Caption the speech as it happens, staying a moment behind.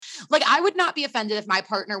Like, I would not be offended if my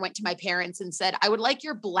partner went to my parents and said, I would like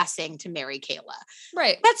your blessing to marry Kayla.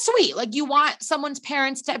 Right. That's sweet. Like, you want someone's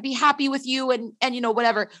parents to be happy with you and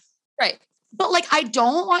whatever. Right. But like, I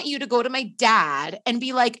don't want you to go to my dad and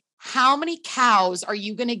be like, how many cows are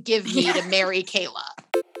you going to give me to marry Kayla?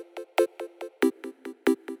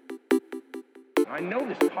 I know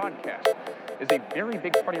this podcast is a very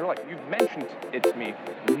big part of your life. You've mentioned it to me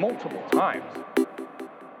multiple times.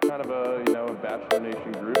 Kind of a Bachelor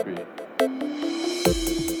Nation groupie.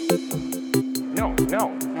 No,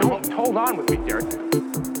 don't hold on with me, Derek.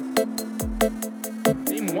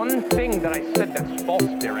 Name one thing that I said that's false,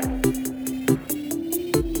 Derek.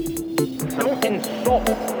 Don't insult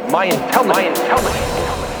my intelligence.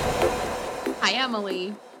 Hi,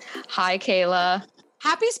 Emily. Hi, Kayla.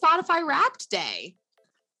 Happy Spotify Wrapped Day.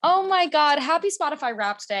 Oh my God. Happy Spotify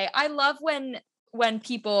Wrapped Day. I love when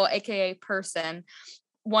people, AKA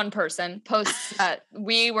one person posts that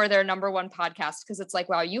we were their number one podcast. Cause it's like,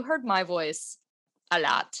 wow, you heard my voice a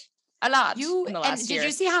lot in the last year. Did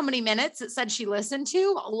you see how many minutes it said she listened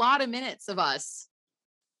to? A lot of minutes of us.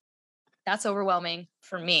 That's overwhelming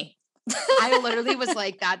for me. I literally was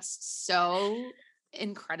like, that's so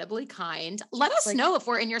incredibly kind. Let us know if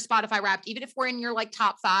we're in your Spotify Wrapped, even if we're in your like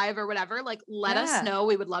top 5 or whatever, like let us know.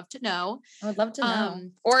 We would love to know. I would love to know.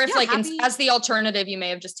 Or if as the alternative, you may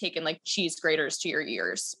have just taken like cheese graters to your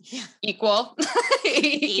ears. Yeah. Equal.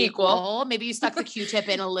 Maybe you stuck the Q-tip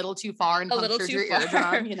in a little too far and punctured your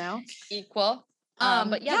eardrum, Equal.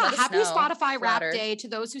 But happy Spotify Wrapped Day to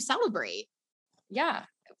those who celebrate. Yeah.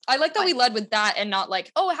 I like that we led with that and not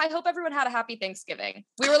like, oh, I hope everyone had a happy Thanksgiving.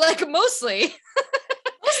 We were like, mostly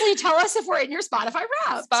tell us if we're in your Spotify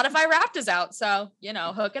Wrapped. Spotify Wrapped is out. So,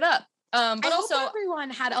 hook it up. But I also hope everyone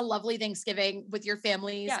had a lovely Thanksgiving with your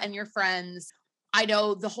families and your friends. I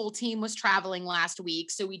know the whole team was traveling last week,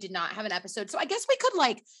 so we did not have an episode. So I guess we could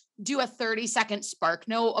like do a 30-second spark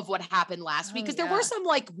note of what happened last week. Cause there were some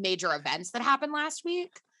like major events that happened last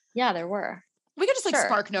week. Yeah, there were. We could just like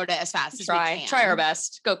spark note it as fast as we can. Try our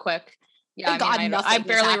best. Go quick. Yeah, I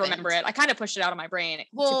barely remember it. I kind of pushed it out of my brain,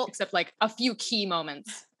 except like a few key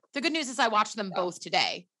moments. The good news is I watched them both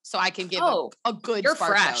today, so I can give a good you're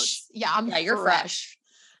spark fresh. Note. Yeah, you're fresh.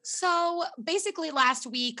 So basically last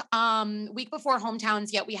week, week before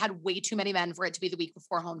hometowns, yet we had way too many men for it to be the week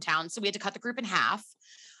before hometowns. So we had to cut the group in half.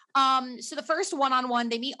 So the first one-on-one,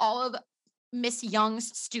 they meet all of Miss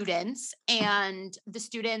Young's students, and the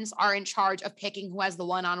students are in charge of picking who has the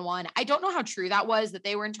one-on-one. I don't know how true that was that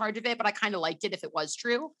they were in charge of it, but I kind of liked it if it was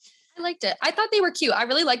true. I liked it. I thought they were cute. I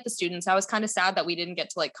really liked the students. I was kind of sad that we didn't get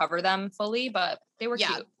to like cover them fully, but they were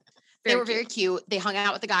cute. They were very cute. They hung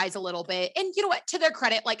out with the guys a little bit. And you know what? To their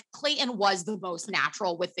credit, like Clayton was the most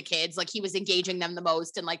natural with the kids. Like he was engaging them the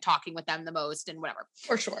most and like talking with them the most and whatever.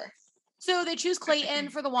 For sure. So they choose Clayton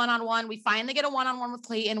for the one-on-one. We finally get a one-on-one with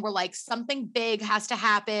Clayton. We're like, something big has to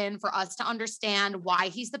happen for us to understand why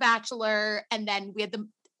he's the bachelor. And then we had an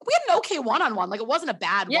okay one-on-one. Like it wasn't a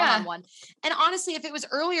bad one-on-one. And honestly, if it was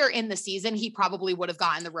earlier in the season, he probably would have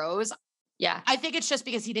gotten the rose. Yeah. I think it's just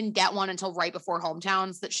because he didn't get one until right before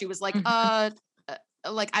hometowns that she was like,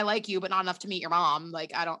 like, I like you, but not enough to meet your mom.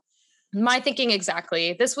 Like, I don't. My thinking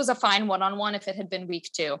exactly. This was a fine one-on-one if it had been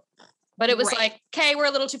week 2. But it was like, okay, we're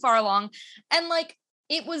a little too far along. And like,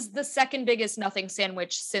 it was the second biggest nothing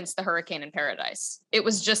sandwich since the Hurricane in Paradise. It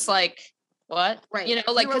was just like, what? Right.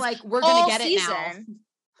 Like, we're going to get it now.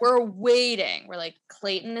 We're waiting. We're like,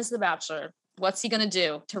 Clayton is the bachelor. What's he going to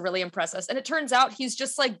do to really impress us? And it turns out he's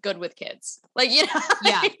just like good with kids. Like,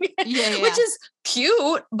 Yeah. Which is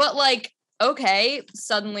cute, but like, okay,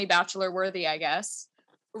 suddenly bachelor worthy, I guess.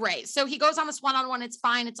 Right. So he goes on this one-on-one. It's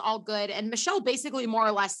fine. It's all good. And Michelle basically more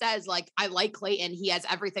or less says like, I like Clayton. He has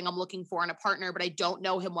everything I'm looking for in a partner, but I don't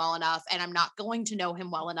know him well enough. And I'm not going to know him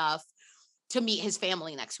well enough to meet his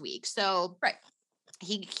family next week. So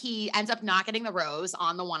he ends up not getting the rose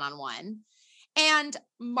on the one-on-one. And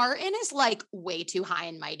Martin is like way too high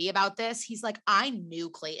and mighty about this. He's like, I knew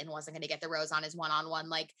Clayton wasn't going to get the rose on his one-on-one.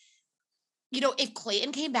 Like, if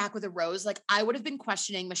Clayton came back with a rose, like I would have been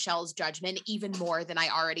questioning Michelle's judgment even more than I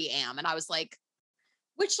already am. And I was like,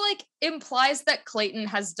 which like implies that Clayton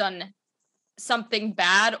has done something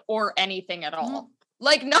bad or anything at all. Mm-hmm.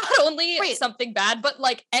 Like not only something bad, but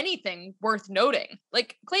like anything worth noting.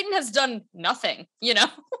 Like Clayton has done nothing, Yeah,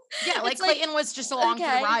 like Clayton was just along for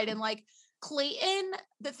the ride. And like Clayton,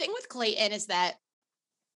 the thing with Clayton is that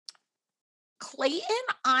Clayton,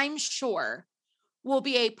 I'm sure, will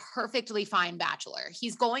be a perfectly fine bachelor.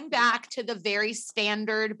 He's going back to the very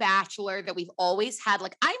standard bachelor that we've always had.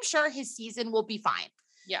 Like, I'm sure his season will be fine.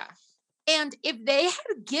 Yeah. And if they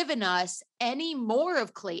had given us any more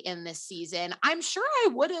of Clayton this season, I'm sure I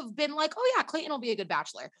would have been like, oh yeah, Clayton will be a good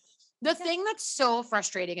bachelor. The thing that's so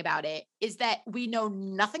frustrating about it is that we know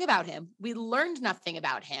nothing about him. We learned nothing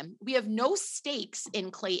about him. We have no stakes in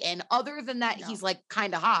Clayton other than that he's like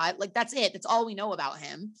kind of hot. Like that's it. That's all we know about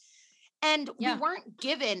him. And we weren't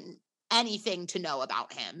given anything to know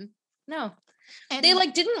about him. No. And They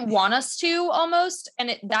like didn't want us to almost. And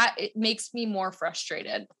it makes me more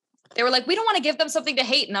frustrated. They were like, we don't want to give them something to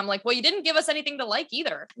hate. And I'm like, well, you didn't give us anything to like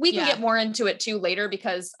either. We can get more into it too later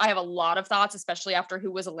because I have a lot of thoughts, especially after who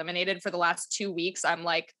was eliminated for the last 2 weeks. I'm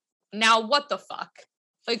like, now what the fuck?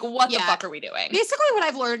 Like, what the fuck are we doing? Basically, what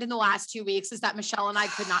I've learned in the last 2 weeks is that Michelle and I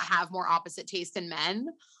could not have more opposite taste in men.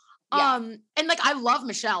 And like, I love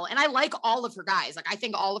Michelle and I like all of her guys. Like, I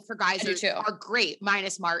think all of her guys are great,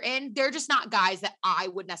 minus Martin. They're just not guys that I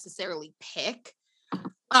would necessarily pick.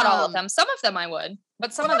 Not all of them. Some of them I would,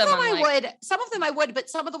 but some of them I would. Some of them I would, but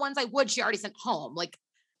some of the ones I would, she already sent home. Like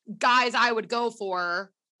guys I would go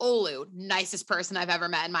for. Olu, nicest person I've ever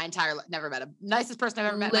met in my entire life. Never met him. Nicest person I've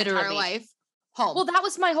ever met in my entire life. Home. Well, that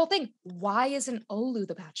was my whole thing. Why isn't Olu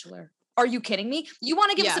the bachelor? Are you kidding me? You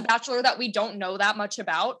want to give us a bachelor that we don't know that much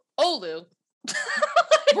about? Olu.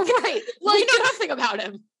 Right. Like, we know nothing about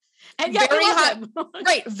him. And yet very hot,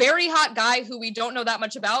 right? Very hot guy who we don't know that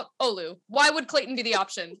much about. Olu. Why would Clayton be the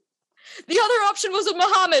option? The other option was with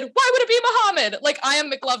Muhammad. Why would it be Muhammad? Like I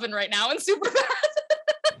am McLovin right now and Superbad.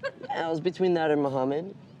 I was between that and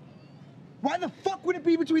Muhammad. Why the fuck would it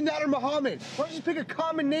be between that and Muhammad? Why don't you just pick a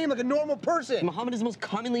common name like a normal person? Muhammad is the most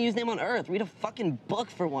commonly used name on earth. Read a fucking book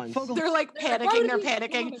for once. They're like panicking. They're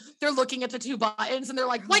panicking. They're looking at the two buttons and they're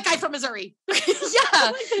like, white guy from Missouri.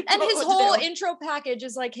 Yeah. And his whole intro package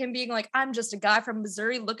is like him being like, I'm just a guy from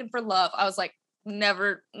Missouri looking for love. I was like,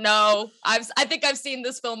 never. No. I think I've seen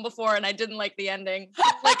this film before and I didn't like the ending.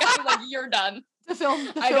 Like, I'm like, you're done. The film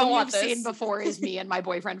I don't want you've this. seen before is me and my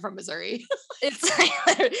boyfriend from Missouri.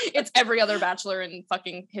 It's every other bachelor in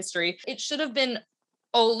fucking history. It should have been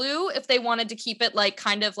Olu if they wanted to keep it like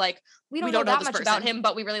kind of like we don't know that much about him,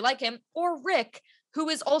 but we really like him. Or Rick, who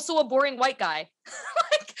is also a boring white guy.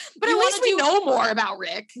 But at least we know more about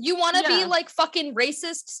Rick. You want to be like fucking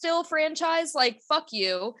racist still franchise? Like fuck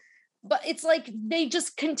you. But it's like they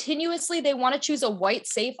just continuously they want to choose a white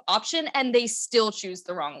safe option and they still choose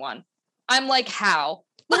the wrong one. I'm like, how?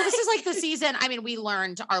 Well, this is like the season. I mean, we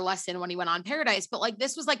learned our lesson when he went on Paradise, but like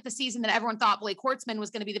this was like the season that everyone thought Blake Hortzman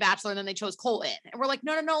was going to be the bachelor, and then they chose Colton. And we're like,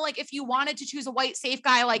 no. Like, if you wanted to choose a white safe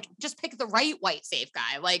guy, like just pick the right white safe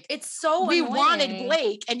guy. Like, it's so we annoying. wanted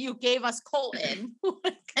Blake, and you gave us Colton.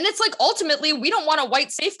 And it's like ultimately we don't want a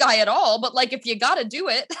white safe guy at all. But like, if you got to do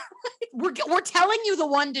it, we're telling you the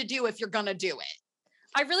one to do if you're gonna do it.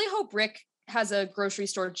 I really hope Rick has a grocery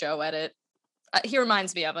store Joe edit. He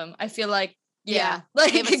reminds me of him. I feel like. Yeah,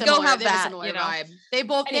 like you could go have that, you know. Vibe.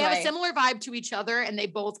 They have a similar vibe to each other, and they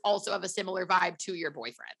both also have a similar vibe to your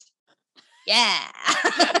boyfriend. Yeah.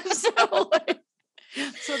 so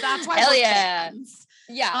that's why. Hell yeah. Fans.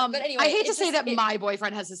 Yeah. But anyway, I hate to say that my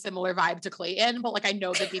boyfriend has a similar vibe to Clayton, but like I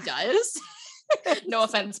know that he does. No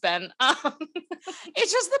offense, Ben.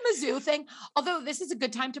 It's just the Mizzou thing. Although this is a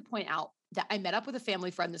good time to point out that I met up with a family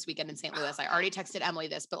friend this weekend in St. Louis. I already texted Emily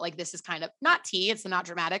this, but like this is kind of not tea. It's not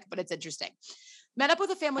dramatic, but it's interesting. Met up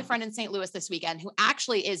with a family friend in St. Louis this weekend who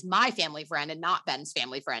actually is my family friend and not Ben's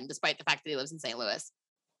family friend, despite the fact that he lives in St. Louis.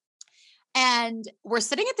 And we're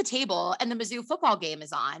sitting at the table and the Mizzou football game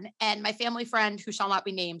is on. And my family friend, who shall not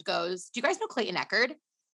be named, goes, "Do you guys know Clayton Echard?"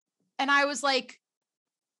 And I was like,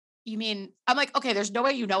 "You mean," I'm like, "Okay, there's no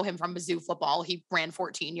way you know him from Mizzou football. He ran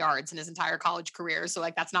 14 yards in his entire college career. So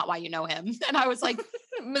like, that's not why you know him." And I was like,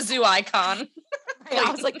 Mizzou icon. Right?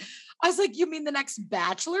 I was like, "You mean the next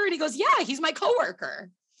bachelor?" And he goes, "Yeah, he's my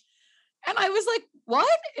coworker." And I was like,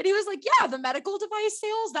 "What?" And he was like, "Yeah, the medical device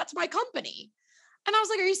sales, that's my company." And I was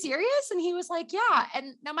like, "Are you serious?" And he was like, "Yeah."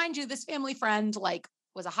 And now mind you, this family friend, like,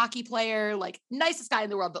 was a hockey player, like nicest guy in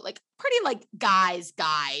the world, but like pretty like guy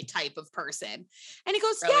type of person. And he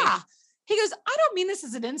goes, really? "Yeah." He goes, "I don't mean this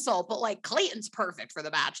as an insult, but like Clayton's perfect for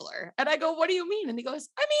The Bachelor." And I go, "What do you mean?" And he goes,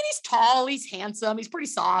 "I mean, he's tall, he's handsome, he's pretty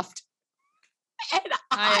soft." And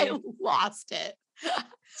I lost it.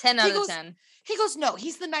 10 out of 10. He goes, "No,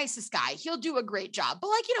 he's the nicest guy. He'll do a great job. But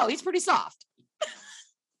like, you know, he's pretty soft."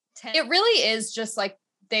 10. It really is just like,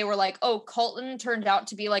 they were like, "Oh, Colton turned out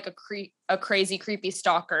to be like a crazy, creepy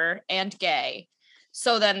stalker and gay."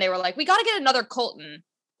 So then they were like, "We got to get another Colton."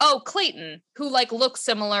 Oh, Clayton, who like looks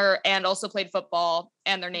similar and also played football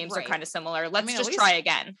and their names are kind of similar. Let's just try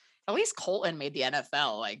again. At least Colton made the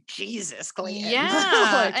NFL. Like, Jesus, Clayton. Yeah.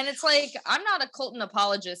 Like, And it's like, I'm not a Colton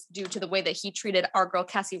apologist due to the way that he treated our girl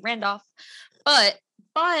Cassie Randolph, but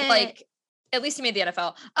like, at least he made the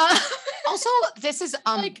NFL. Also, this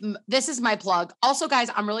is my plug. Also, guys,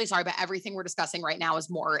 I'm really sorry, but everything we're discussing right now is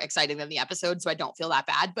more exciting than the episode, so I don't feel that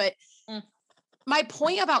bad. But my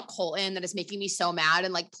point about Colton that is making me so mad,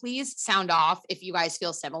 and like, please sound off if you guys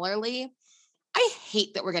feel similarly. I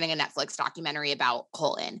hate that we're getting a Netflix documentary about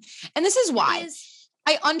Colton. And this is why.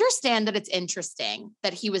 I understand that it's interesting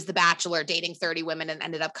that he was the Bachelor dating 30 women and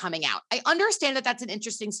ended up coming out. I understand that that's an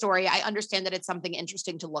interesting story. I understand that it's something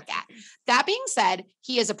interesting to look at. That being said,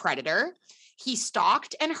 he is a predator. He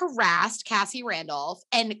stalked and harassed Cassie Randolph,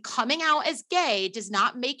 and coming out as gay does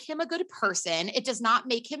not make him a good person. It does not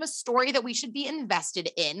make him a story that we should be invested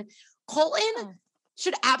in. Colton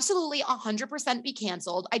should absolutely 100% be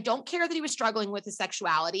canceled. I don't care that he was struggling with his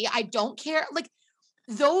sexuality. I don't care. Like,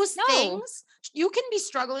 those things, you can be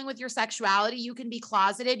struggling with your sexuality. You can be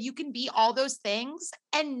closeted. You can be all those things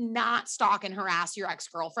and not stalk and harass your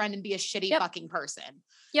ex-girlfriend and be a shitty fucking person.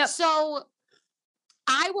 Yep. So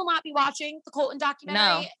I will not be watching the Colton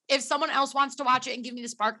documentary. No. If someone else wants to watch it and give me the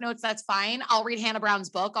Spark Notes, that's fine. I'll read Hannah Brown's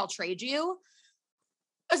book. I'll trade you.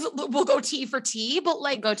 We'll go T for T, but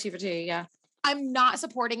like, go T for T. Yeah. I'm not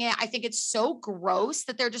supporting it. I think it's so gross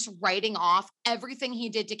that they're just writing off everything he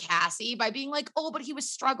did to Cassie by being like, oh, but he was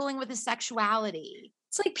struggling with his sexuality.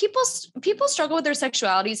 It's like people struggle with their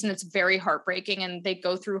sexualities and it's very heartbreaking and they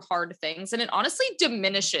go through hard things. And it honestly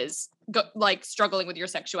diminishes like struggling with your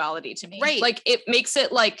sexuality to me. Right. Like it makes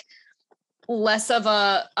it like less of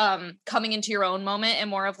a coming into your own moment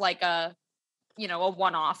and more of like a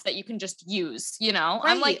one-off that you can just use, Right.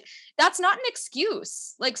 I'm like, that's not an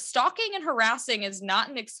excuse. Like stalking and harassing is not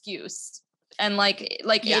an excuse. And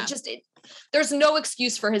there's no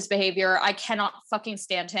excuse for his behavior. I cannot fucking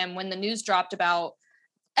stand him. When the news dropped about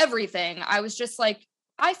everything, I was just like,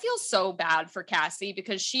 I feel so bad for Cassie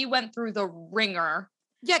because she went through the ringer.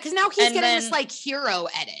 Yeah. Cause now he's getting this like hero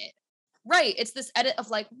edit. Right. It's this edit of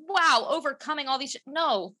like, wow, overcoming all these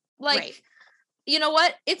no, like, right. You know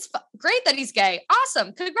what? It's great that he's gay.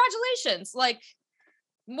 Awesome. Congratulations. Like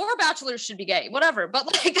more bachelors should be gay, whatever. But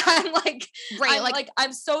like, I'm like, right.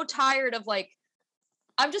 I'm so tired of like,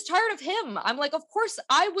 I'm just tired of him. I'm like, of course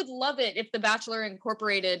I would love it if The Bachelor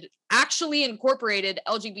actually incorporated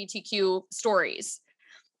LGBTQ stories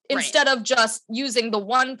instead of just using the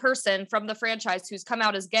one person from the franchise who's come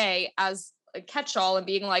out as gay as a catch-all and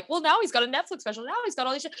being like, well, now he's got a Netflix special. Now he's got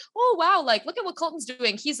all these shit. Oh, wow. Like, look at what Colton's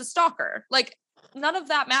doing. He's a stalker. Like, none of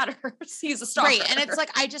that matters. He's a stalker. Right. And it's like,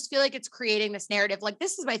 I just feel like it's creating this narrative. Like,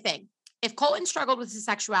 this is my thing. If Colton struggled with his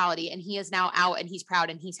sexuality and he is now out and he's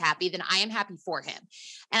proud and he's happy, then I am happy for him.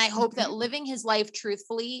 And I hope that living his life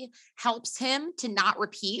truthfully helps him to not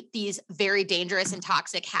repeat these very dangerous and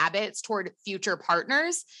toxic habits toward future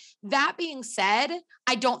partners. That being said,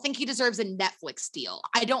 I don't think he deserves a Netflix deal.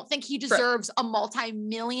 I don't think he deserves a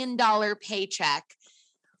multi-million-dollar paycheck.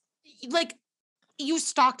 Like, you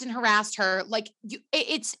stalked and harassed her. Like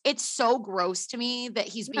it's so gross to me that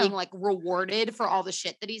he's being like rewarded for all the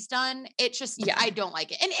shit that he's done. It just, I don't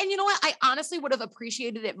like it. And you know what? I honestly would have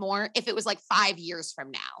appreciated it more if it was like 5 years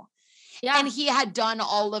from now. Yeah. And he had done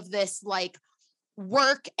all of this like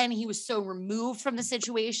work and he was so removed from the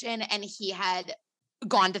situation and he had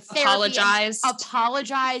gone to therapy,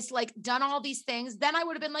 apologized, like done all these things. Then I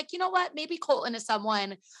would have been like, you know what? Maybe Colton is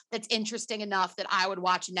someone that's interesting enough that I would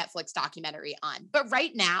watch a Netflix documentary on. But right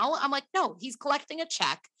now I'm like, no, he's collecting a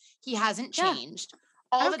check. He hasn't changed.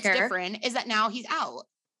 All that's different is that now he's out.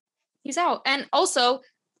 He's out. And also,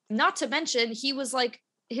 not to mention, he was like,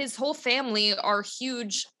 his whole family are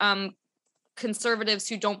huge conservatives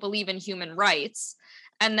who don't believe in human rights.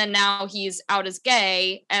 And then now he's out as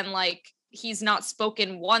gay and like, he's not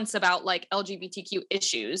spoken once about like LGBTQ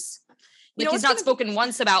issues. Like he's not spoken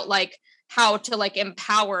once about like how to like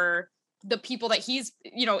empower the people that he's,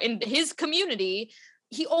 in his community.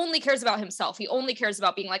 He only cares about himself. He only cares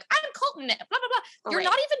about being like, I'm Colton, blah, blah, blah. You're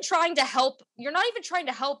not even trying to help. You're not even trying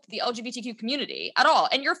to help the LGBTQ community at all.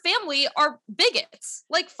 And your family are bigots.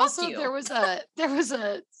 Like, fuck also, you. There was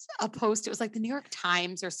a post. It was like the New York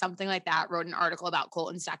Times or something like that wrote an article about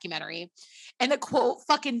Colton's documentary. And the quote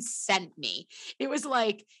fucking sent me. It was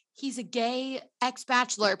like, he's a gay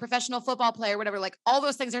ex-bachelor, professional football player, whatever, like all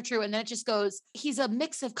those things are true. And then it just goes, he's a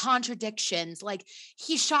mix of contradictions. Like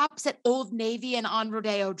he shops at Old Navy and on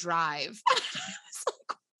Rodeo Drive. Like,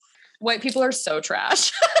 white people are so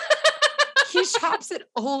trash. He shops at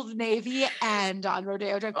Old Navy and on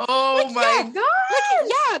Rodeo Drive. Oh like, my God.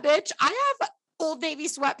 Like, yeah, bitch. I have Old Navy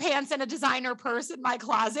sweatpants and a designer purse in my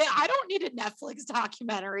closet. I don't need a Netflix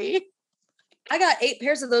documentary. I got 8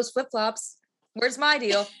 pairs of those flip-flops. Where's my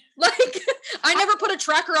deal? Like, I never put a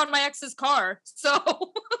tracker on my ex's car.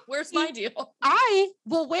 So where's my deal? I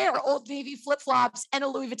will wear Old Navy flip-flops and a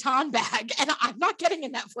Louis Vuitton bag, and I'm not getting a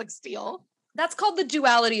Netflix deal. That's called the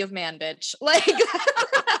duality of man, bitch. Like,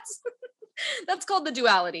 that's called the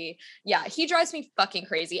duality. Yeah, he drives me fucking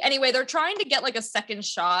crazy. Anyway, they're trying to get like a second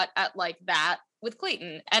shot at like that with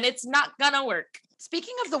Clayton, and it's not gonna work.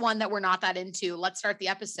 Speaking of the one that we're not that into, let's start the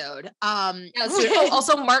episode.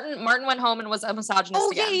 Also, Martin went home and was a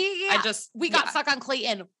misogynist again. Yeah. We got stuck on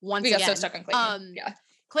Clayton once again. We got so stuck on Clayton.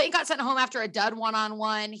 Clayton got sent home after a dud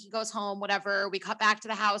one-on-one. He goes home, whatever. We cut back to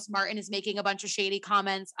the house. Martin is making a bunch of shady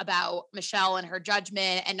comments about Michelle and her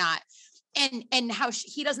judgment and how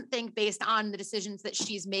he doesn't think based on the decisions that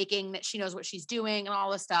she's making, that she knows what she's doing and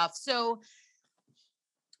all this stuff. So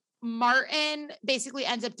Martin basically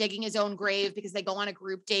ends up digging his own grave because they go on a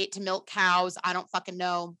group date to milk cows. I don't fucking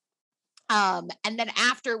know. And then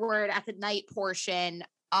afterward, at the night portion,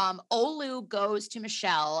 Olu goes to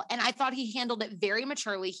Michelle, and I thought he handled it very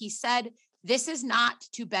maturely. He said, this is not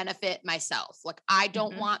to benefit myself. Like, I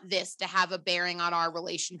don't want this to have a bearing on our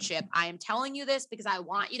relationship. I am telling you this because I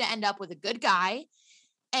want you to end up with a good guy.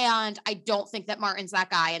 And I don't think that Martin's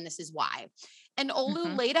that guy, and this is why. And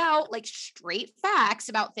Olu laid out like straight facts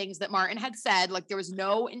about things that Martin had said. Like, there was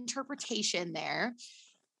no interpretation there.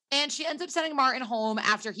 And she ends up sending Martin home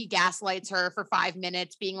after he gaslights her for 5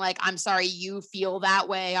 minutes, being like, I'm sorry you feel that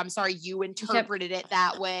way. I'm sorry you interpreted it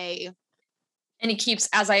that way. And he keeps,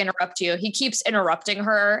 as I interrupt you, he keeps interrupting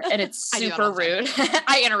her, and it's super rude.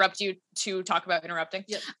 I interrupt you to talk about interrupting.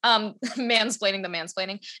 Yep. Mansplaining the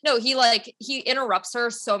mansplaining. No, he interrupts her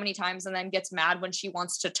so many times and then gets mad when she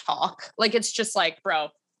wants to talk. Like, it's just like, bro,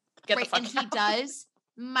 get the fuck out. And he does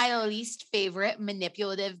my least favorite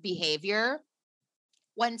manipulative behavior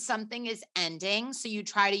when something is ending. So you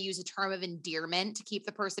try to use a term of endearment to keep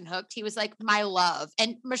the person hooked. He was like, my love.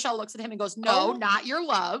 And Michelle looks at him and goes, no, not your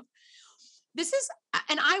love. This is,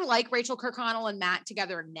 and I like Rachel Kirkconnell and Matt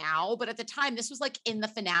together now, but at the time, this was like in the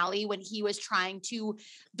finale when he was trying to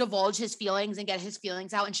divulge his feelings and get his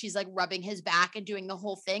feelings out, and she's like rubbing his back and doing the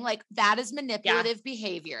whole thing. Like, that is manipulative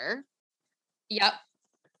behavior. Yep.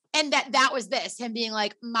 And that was this, him being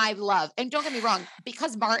like, my love. And don't get me wrong,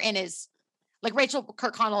 because Martin is, like, Rachel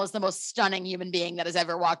Kirkconnell is the most stunning human being that has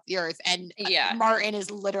ever walked the earth. And Martin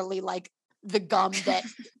is literally like the gum that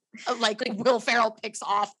like Will Ferrell picks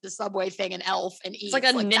off the Subway thing in Elf and eats. It's like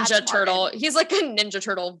a ninja turtle. He's like a ninja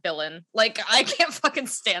turtle villain. Like, I can't fucking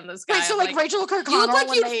stand this guy. Wait, so like Rachel Kirkconnell, you look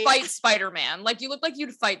like you'd fight Spider-Man. Like, you look like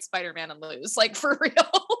you'd fight Spider-Man and lose. Like, for real.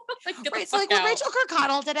 Like, so like when Rachel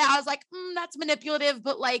Kirkconnell did it, I was like, that's manipulative,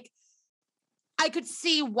 but like, I could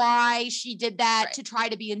see why she did that to try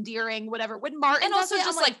to be endearing, whatever. When Martin and also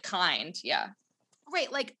just like kind,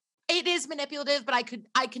 right, like it is manipulative, but I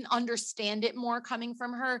can understand it more coming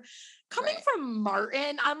from her. Coming from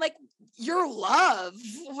Martin, I'm like, your love,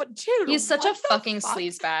 dude. He's such a fucking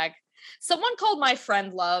sleazebag. Someone called my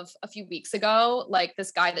friend Love a few weeks ago, like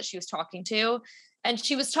this guy that she was talking to, and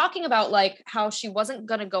she was talking about like how she wasn't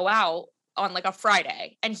gonna go out on like a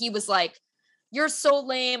Friday, and he was like, you're so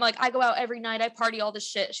lame. Like, I go out every night. I party all this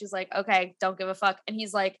shit. She's like, okay, don't give a fuck. And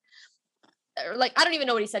he's like, I don't even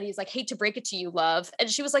know what he said. He's like, hate to break it to you, love. And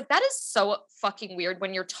she was like, that is so fucking weird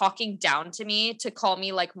when you're talking down to me to call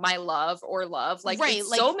me like my love or love. Like, it's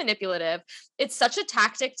like, so manipulative. It's such a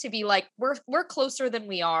tactic to be like, we're closer than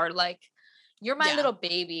we are. Like, you're my little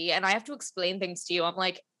baby and I have to explain things to you. I'm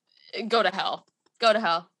like, go to hell, go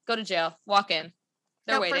to jail, walk in.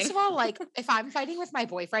 They're waiting. First of all, like, if I'm fighting with my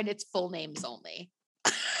boyfriend, it's full names only.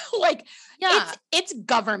 Like, it's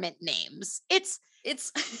government names. It's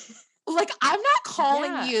like, I'm not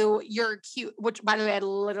calling you you're cute, which by the way, I'd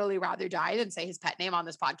literally rather die than say his pet name on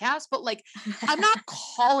this podcast. But like, I'm not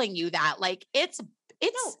calling you that. Like, it's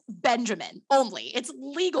Benjamin only. It's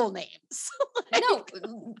legal names. Like,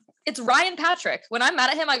 no, it's Ryan Patrick. When I'm mad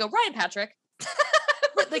at him, I go, Ryan Patrick.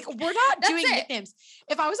 Like, we're not doing nicknames.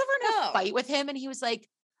 If I was ever in a fight with him and he was like,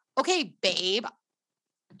 okay, babe,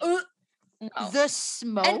 the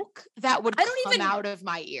smoke that would come out of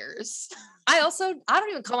my ears. I don't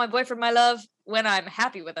even call my boyfriend my love when I'm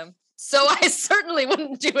happy with him. So I certainly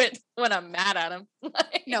wouldn't do it when I'm mad at him.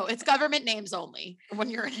 Like, no, it's government names only when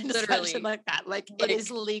you're in a discussion like that. Like, it is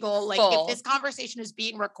legal. Like, if this conversation is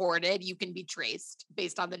being recorded, you can be traced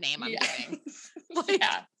based on the name I'm giving. Like,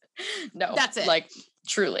 no, that's it. Like,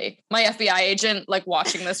 truly, my FBI agent, like,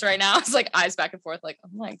 watching this right now, is like eyes back and forth, like, oh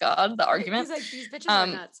my god, the argument. He's like, these bitches are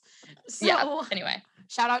nuts. So, anyway,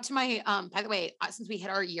 Shout out to my, by the way, since we hit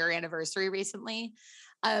our year anniversary recently,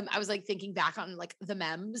 I was like thinking back on like the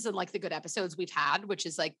memes and like the good episodes we've had, which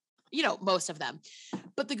is like, you know, most of them,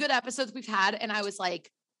 but the good episodes we've had. And I was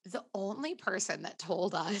like, the only person that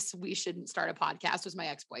told us we shouldn't start a podcast was my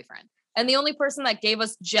ex-boyfriend. And the only person that gave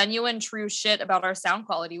us genuine, true shit about our sound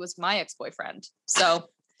quality was my ex-boyfriend. So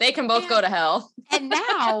they can both go to hell. And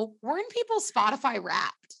now we're in people's Spotify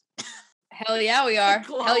Wrapped. Hell yeah, we are.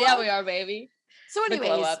 Hell yeah, we are, baby. So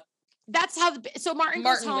anyways, that's how, so Martin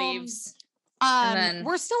goes home. leaves.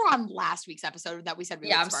 We're still on last week's episode that we said we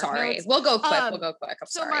would I'm spark sorry. notes. We'll go quick. I'm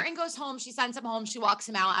So sorry. Martin goes home. She sends him home. She walks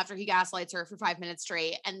him out after he gaslights her for 5 minutes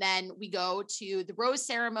straight. And then we go to the rose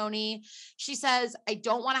ceremony. She says, I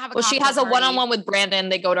don't want to have a she has a one-on-one with Brandon.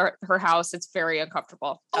 They go to her house. It's very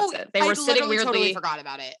uncomfortable. That's it. They were sitting weirdly. Totally forgot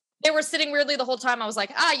about it. They were sitting weirdly the whole time. I was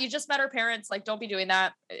like, you just met her parents. Like, don't be doing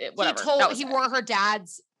that. Whatever. He wore her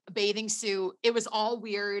dad's bathing suit. It was all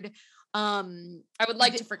weird. I would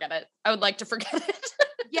like to forget it.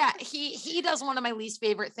 Yeah, he does one of my least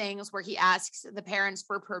favorite things where he asks the parents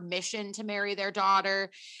for permission to marry their daughter.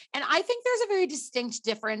 And I think there's a very distinct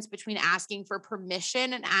difference between asking for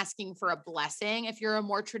permission and asking for a blessing. If you're a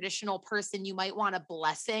more traditional person, you might want a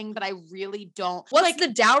blessing, but I really don't. What's the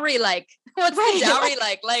dowry like? What's the dowry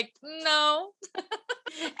like? Like, no.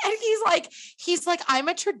 And he's like, I'm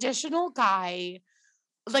a traditional guy.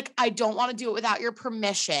 Like, I don't want to do it without your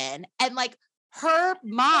permission. And like, her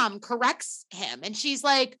mom corrects him and she's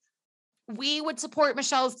like, we would support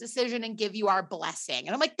Michelle's decision and give you our blessing.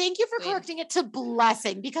 And I'm like, thank you for correcting it to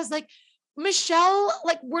blessing, because like Michelle,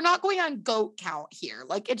 like we're not going on goat count here.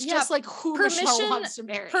 Like it's just like who Michelle wants to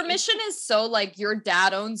marry. Permission is so like your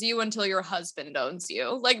dad owns you until your husband owns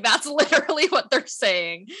you. Like that's literally what they're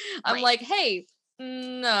saying. I'm like, hey,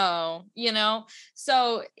 no, you know,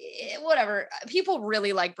 so whatever. People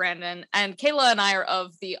really like Brandon, and Kayla and I are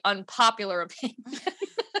of the unpopular opinion.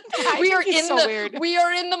 We are in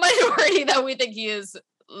the minority that we think he is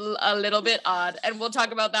a little bit odd, and we'll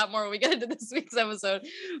talk about that more when we get into this week's episode.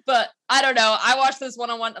 But I don't know. I watched this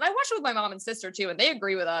one-on-one, and I watched it with my mom and sister too, and they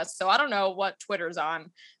agree with us. So I don't know what Twitter's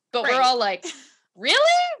on, but we're all like, really?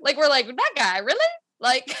 Like we're like, that guy, really?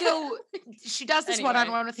 Like, so she does this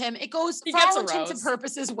one-on-one with him. It goes for all intents and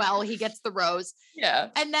purposes well. He gets the rose. Yeah.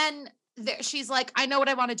 And then she's like, I know what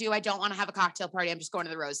I want to do. I don't want to have a cocktail party. I'm just going to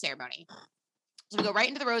the rose ceremony. So we go right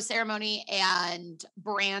into the rose ceremony, and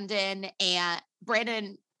Brandon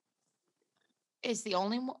is the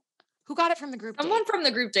only one who got it from the group date. Someone from the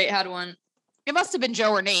group date had one. It must have been Joe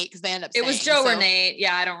or Nate, because they end up saying. It was Joe or Nate.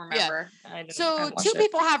 Yeah, I don't remember. Yeah. So two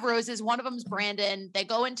people have roses. One of them's Brandon. They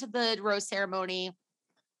go into the rose ceremony.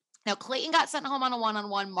 Now, Clayton got sent home on a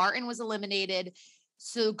one-on-one. Martin was eliminated.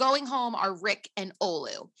 So going home are Rick and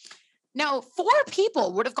Olu. Now, 4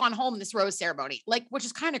 people would have gone home this rose ceremony, like, which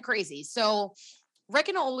is kind of crazy. So Rick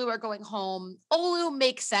and Olu are going home. Olu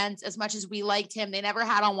makes sense. As much as we liked him, they never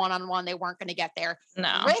had on one-on-one. They weren't going to get there.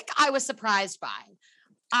 No. Rick, I was surprised by.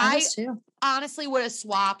 I honestly would have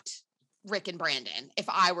swapped Rick and Brandon if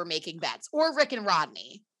I were making bets, or Rick and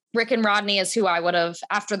Rodney. Rick and Rodney is who I would have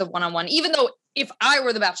after the one-on-one, even though if I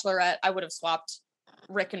were the Bachelorette, I would have swapped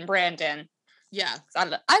Rick and Brandon. Yeah.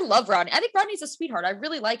 I love Rodney. I think Rodney's a sweetheart. I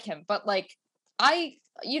really like him, but like, I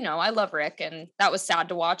love Rick, and that was sad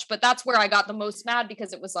to watch, but that's where I got the most mad,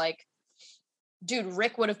 because it was like, dude,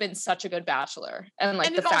 Rick would have been such a good Bachelor. And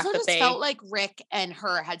like, the fact that they felt like Rick and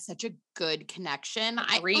her had such a good connection.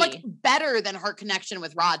 I like better than her connection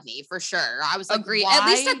with Rodney, for sure. I was like, agree. At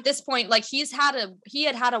least at this point, like he had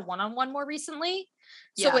a one-on-one more recently.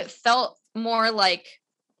 So it felt more like,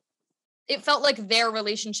 it felt like their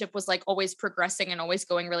relationship was like always progressing and always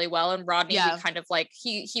going really well. And Rodney kind of like,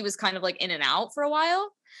 he was kind of like in and out for a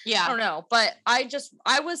while. Yeah. I don't know, but I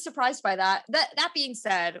was surprised by that. That being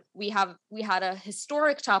said, we had a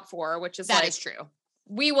historic top 4, which is that is true.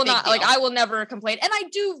 We will not, like, I will never complain. And I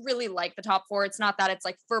do really like the top 4. It's not that it's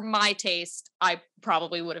like, for my taste, I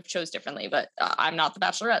probably would have chose differently, but I'm not the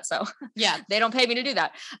Bachelorette. So yeah, they don't pay me to do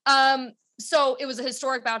that. So it was a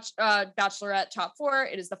historic Bachelorette top 4.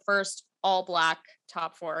 It is the first all Black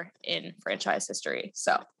top 4 in franchise history.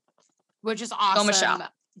 So, which is awesome. Go Michelle.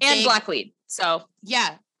 And Black lead. So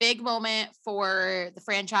yeah, big moment for the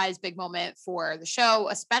franchise, big moment for the show,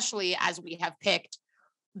 especially as we have picked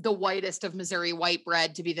the whitest of Missouri white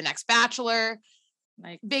bread to be the next Bachelor.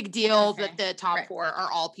 Like, big deal that the top 4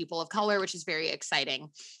 are all people of color, which is very exciting.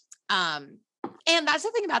 And that's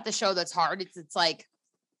the thing about the show that's hard. It's like,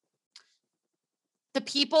 the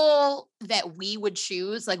people that we would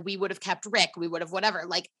choose, like we would have kept Rick, we would have whatever,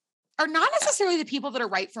 like, are not necessarily the people that are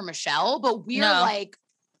right for Michelle, but we're like,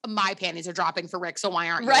 my panties are dropping for Rick, so why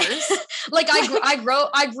aren't Right. yours? Like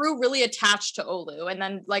I grew really attached to Olu, and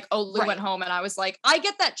then like Olu Right. went home, and I was like, I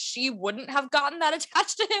get that she wouldn't have gotten that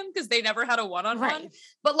attached to him because they never had a one-on-one. Right.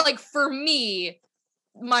 But like for me,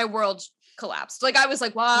 my world collapsed. Like I was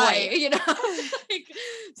like, why? Right. You know? Like,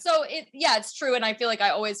 so it's true. And I feel like I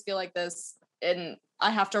always feel like this, and I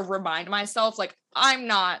have to remind myself, like, I'm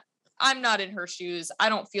not in her shoes. I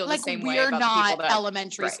don't feel Like the same way we're about the not people that,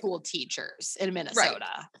 elementary right. school teachers in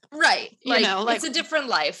Minnesota. Right. You Like, know, like- it's a different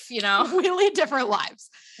life, you know, Really different lives.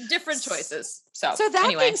 different choices. So So that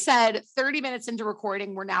anyway, being said, 30 minutes into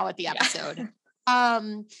recording, we're now at the episode.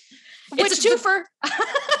 it's a twofer.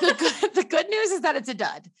 The good news is that it's a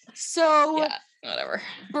dud. So Yeah, whatever.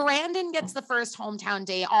 Brandon gets the first hometown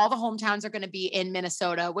date. All the hometowns are going to be in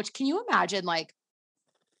Minnesota, which can you imagine, like,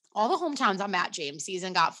 all the hometowns on Matt James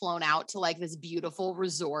season got flown out to like this beautiful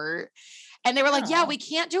resort. And they were like, yeah, Aw. we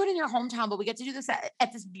can't do it in your hometown, but we get to do this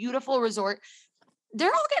at this beautiful resort.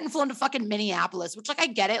 They're all getting flown to fucking Minneapolis, which like I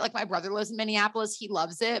get it. Like my brother lives in Minneapolis. He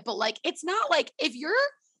loves it. But like, it's not like if you're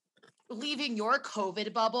leaving your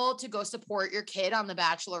COVID bubble to go support your kid on The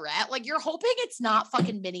Bachelorette, like you're hoping it's not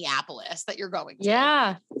fucking Minneapolis that you're going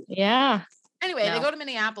to. Yeah. Anyway, they No. go to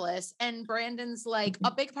Minneapolis and Brandon's like,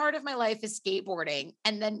 a big part of my life is skateboarding.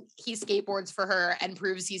 And then he skateboards for her and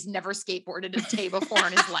proves he's never skateboarded a day before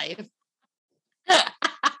in his life.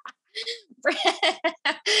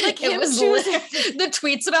 Like him it was choosing- the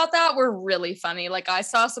tweets about that were really funny. Like I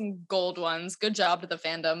saw some gold ones. Good job to the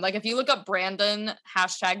fandom. Like if you look up Brandon #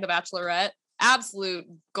 The Bachelorette, absolute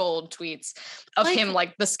gold tweets of Like, him,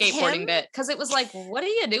 like the skateboarding him- bit. Cause it was like, what are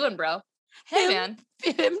you doing, bro? Hey Him- man.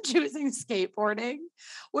 Him choosing skateboarding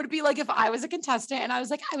would be like if I was a contestant and I was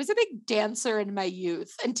like, I was a big dancer in my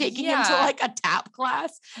youth and taking him to Yeah. like a tap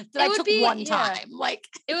class that It I would took be- one yeah. time. Like,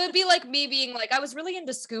 It would be like me being like, I was really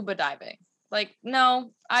into scuba diving. Like,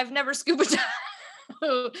 no, I've never scuba dove.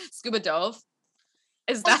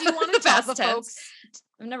 Is well, that do you want the to tell past the tense? folks?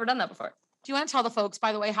 I've never done that before. Do you want to tell the folks,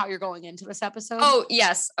 by the way, how you're going into this episode? Oh,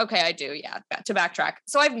 yes. Okay, I do. Yeah. To backtrack.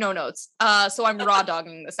 So I have no notes. So I'm raw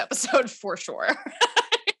dogging this episode for sure.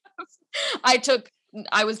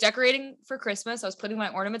 I was decorating for Christmas. I was putting my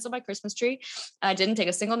ornaments on my Christmas tree. I didn't take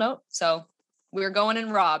a single note. So we were going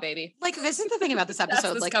in raw, baby. like this is the thing about this That's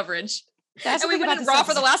episode. this like, coverage. that's And the we thing went about in this raw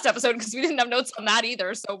for the episode. last episode because we didn't have notes on that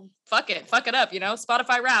either. So fuck it up, you know?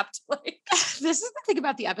 Spotify Wrapped. Like, This is the thing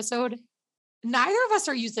about the episode. Neither of us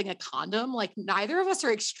are using a condom. Like, neither of us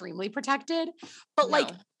are extremely protected. But like,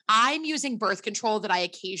 no. I'm using birth control that I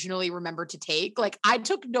occasionally remember to take. Like, I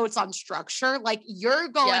took notes on structure. Like, you're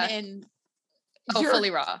going Yeah. in. Oh, you're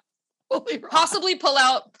fully raw. fully wrong. Possibly pull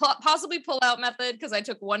out method because I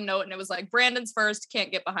took one note and it was like Brandon's first,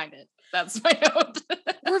 can't get behind it. That's my note.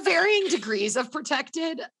 We're varying degrees of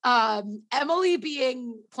protected. Emily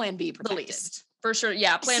being Plan B The protected. least. For sure.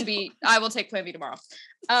 Yeah, plan B. I will take plan B tomorrow.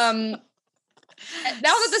 Now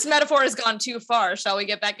that this metaphor has gone too far, shall we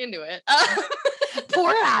get back into it?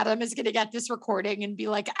 Poor Adam is going to get this recording and be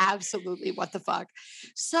like, absolutely, what the fuck?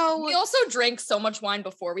 So, We also drank so much wine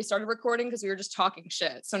before we started recording because we were just talking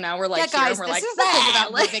shit. So now we're like, yeah, guys, here, and we're this like, is the thing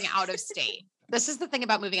about like, moving out of state. This is the thing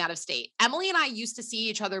about moving out of state. Emily and I used to see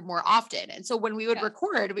each other more often. And so when we would Yeah.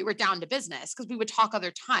 record, we were down to business because we would talk other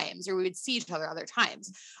times or we would see each other other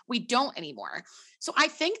times. We don't anymore. So I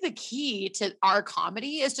think the key to our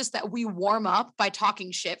comedy is just that we warm up by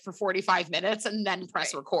talking shit for 45 minutes and then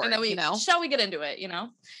press Right. record. and then we you know? shall we get into it? You know.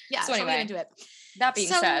 Yeah, so shall we get anyway, into it. That being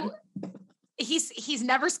So, said, he's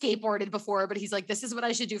never skateboarded before, but he's like, this is what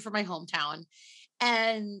I should do for my hometown.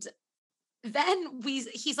 And then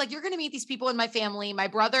he's like, you're going to meet these people in my family. My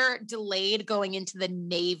brother delayed going into the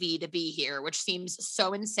Navy to be here, which seems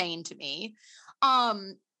so insane to me.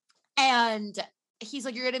 And he's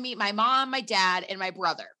like, you're going to meet my mom, my dad, and my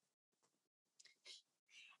brother.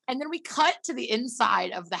 And then we cut to the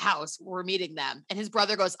inside of the house where we're meeting them. And his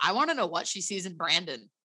brother goes, I want to know what she sees in Brandon.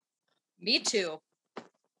 me too.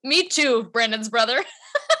 Me too, Brandon's brother.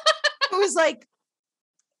 It was like,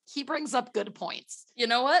 he brings up good points. You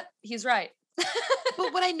know what? He's right.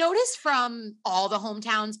 But what I noticed from all the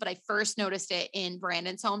hometowns, but I first noticed it in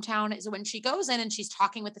Brandon's hometown, is when she goes in and she's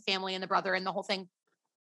talking with the family and the brother and the whole thing.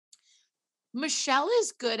 Michelle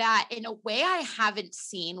is good at, in a way I haven't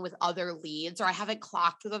seen with other leads, or I haven't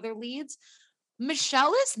clocked with other leads.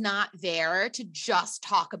 Michelle is not there to just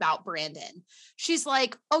talk about Brandon. She's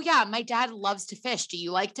like, oh yeah, my dad loves to fish. Do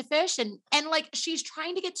you like to fish? And like, she's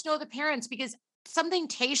trying to get to know the parents, because something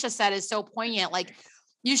Tayshia said is so poignant. Like,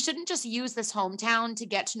 You shouldn't just use this hometown to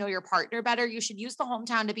get to know your partner better. You should use the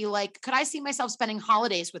hometown to be like, could I see myself spending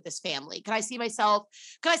holidays with this family? Could I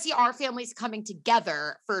see our families coming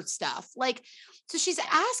together for stuff? Like, so she's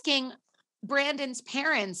asking Brandon's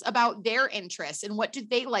parents about their interests and what do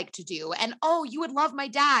they like to do? And, oh, you would love my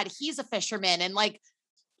dad. He's a fisherman. And like,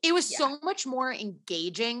 it was so much more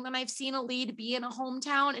engaging than I've seen a lead be in a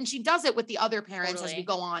hometown. And she does it with the other parents as we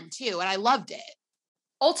go on too. And I loved it.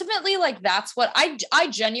 Ultimately, like, that's what I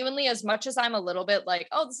genuinely, as much as I'm a little bit like,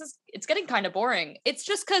 oh, it's getting kind of boring. It's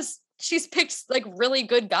just because she's picked like really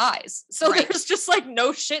good guys. So there's just like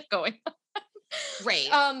no shit going on. Right.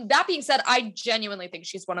 That being said, I genuinely think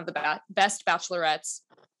she's one of the best bachelorettes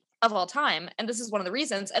of all time. And this is one of the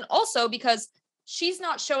reasons. And also because she's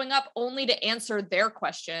not showing up only to answer their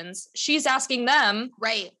questions. She's asking them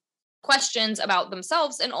questions about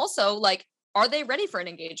themselves. And also like, are they ready for an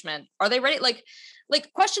engagement? Are they ready? Like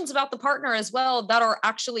questions about the partner as well that are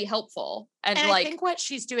actually helpful. And like, I think what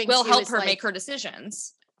she's doing will help her make her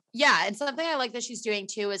decisions. Yeah. And something I like that she's doing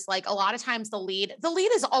too is like a lot of times the lead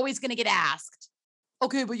is always going to get asked,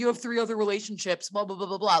 okay, but you have 3 other relationships, blah, blah, blah,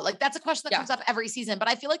 blah, blah. Like that's a question that comes up every season, but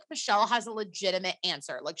I feel like Michelle has a legitimate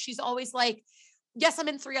answer. Like she's always like, yes, I'm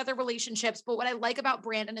in 3 other relationships, but what I like about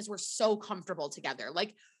Brandon is we're so comfortable together.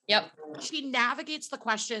 Like, she navigates the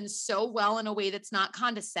questions so well in a way that's not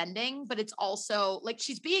condescending, but it's also like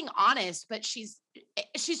she's being honest, but she's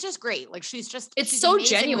just great. Like she's so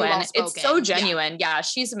genuine. It's so genuine. Yeah,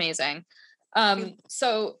 she's amazing.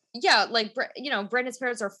 So yeah, like, you know, Brandon's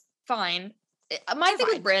parents are fine. My thing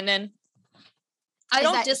with Brandon, I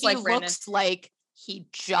don't dislike Brandon. Looks like he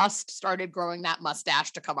just started growing that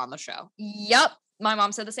mustache to come on the show. Yep. My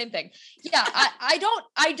mom said the same thing. Yeah.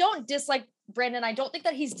 I don't dislike Brandon. I don't think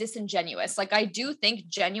that he's disingenuous. Like I do think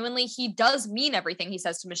genuinely he does mean everything he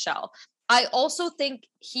says to Michelle. I also think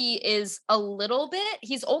he is a little bit,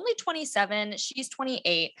 he's only 27. She's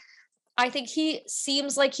 28. I think he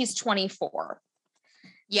seems like he's 24.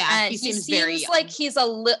 Yeah. And he seems very young. Like he's a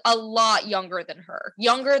lot younger than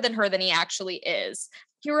than he actually is.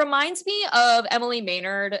 He reminds me of Emily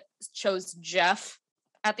Maynard chose Jeff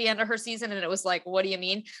at the end of her season. And it was like, what do you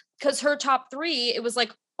mean? Because her top 3, it was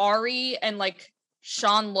like Ari and like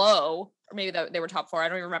Sean Lowe, or maybe they were top 4. I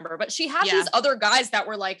don't even remember, but she had these other guys that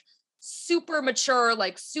were like super mature,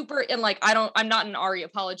 like super, and like, I'm not an Ari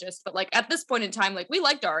apologist, but like at this point in time, like we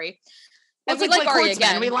liked Ari. And we like Ari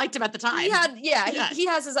again. We liked him at the time. He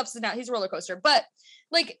has his ups and downs. He's a roller coaster. But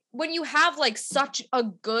like when you have like such a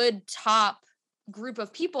good top group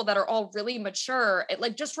of people that are all really mature, it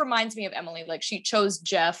like just reminds me of Emily. Like she chose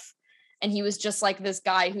Jeff and he was just like this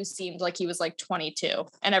guy who seemed like he was like 22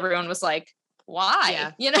 and everyone was like,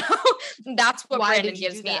 why? You know, that's what Brandon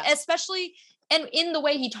gives me, especially. And in the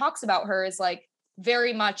way he talks about her is like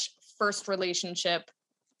very much first relationship.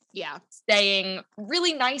 Yeah. Saying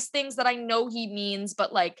really nice things that I know he means,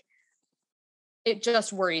 but like, it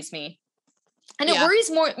just worries me. And it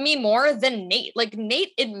worries me more than Nate. Like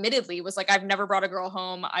Nate admittedly was like, I've never brought a girl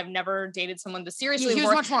home. I've never dated someone this seriously. He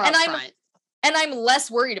was much more upfront. And I'm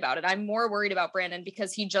less worried about it. I'm more worried about Brandon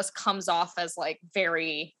because he just comes off as like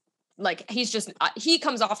very, like he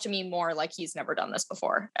comes off to me more like he's never done this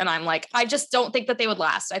before. And I'm like, I just don't think that they would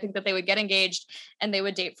last. I think that they would get engaged and they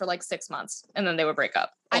would date for like 6 months and then they would break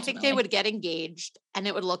up. Ultimately. I think they would get engaged and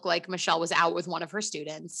it would look like Michelle was out with one of her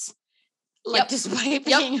students. Like despite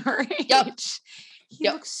being her age. He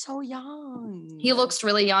looks so young. He looks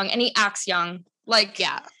really young and he acts young. Like,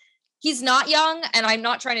 he's not young and I'm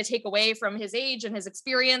not trying to take away from his age and his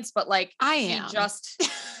experience, but like, I am.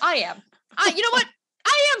 You know what?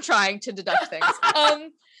 I am trying to deduct things.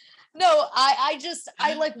 No,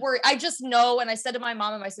 I like worry. I just know. And I said to my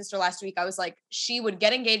mom and my sister last week, I was like, she would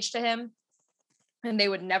get engaged to him and they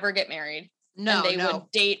would never get married. No, and they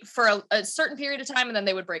would date for a certain period of time and then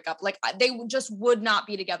they would break up. Like they would not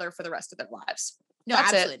be together for the rest of their lives. No, that's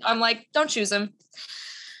absolutely it. not. I'm like, don't choose him.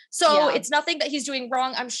 So it's nothing that he's doing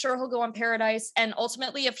wrong. I'm sure he'll go on Paradise. And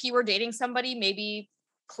ultimately, if he were dating somebody maybe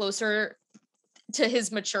closer to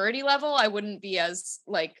his maturity level, I wouldn't be as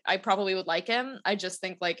like, I probably would like him. I just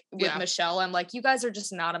think like with Michelle, I'm like, you guys are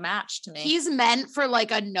just not a match to me. He's meant for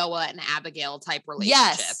like a Noah and Abigail type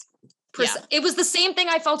relationship. Yes. It was the same thing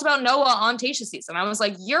I felt about Noah on Tayshia's season. I was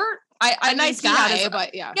like, you're a nice guy, but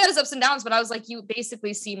he had his ups and downs, but I was like, you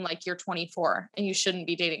basically seem like you're 24 and you shouldn't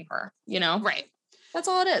be dating her, you know? Right. That's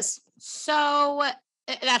all it is. So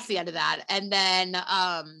that's the end of that. And then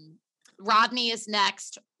Rodney is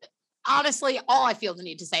next. Honestly, all I feel the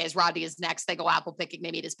need to say is Rodney is next. They go apple picking.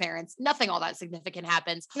 They meet his parents. Nothing all that significant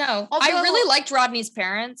happens. No, although, I really liked Rodney's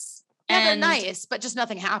parents. Yeah, they're nice, but just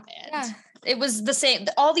nothing happened. Yeah. it was the same.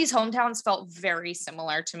 All these hometowns felt very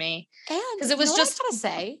similar to me. And because it was just I gotta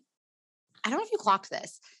say, I don't know if you clocked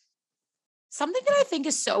this. Something that I think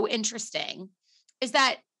is so interesting is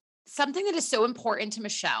that something that is so important to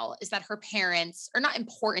Michelle is that her parents, or not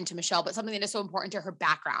important to Michelle, but something that is so important to her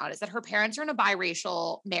background is that her parents are in a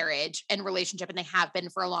biracial marriage and relationship, and they have been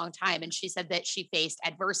for a long time. And she said that she faced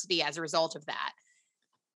adversity as a result of that.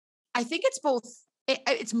 I think it's both,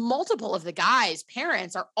 it's multiple of the guys'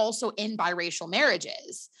 parents are also in biracial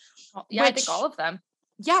marriages. Yeah, I think all of them.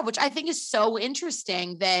 Yeah, which I think is so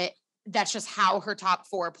interesting that that's just how her top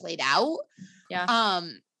 4 played out. Yeah.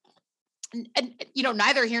 And you know,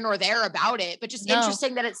 neither here nor there about it, but just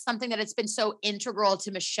interesting that it's something that it's been so integral to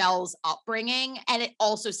Michelle's upbringing. And it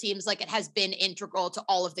also seems like it has been integral to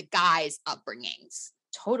all of the guys' upbringings.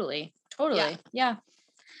 Totally. Yeah.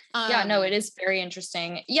 Yeah, no, it is very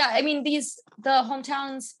interesting. Yeah, I mean, the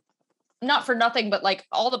hometowns, not for nothing, but like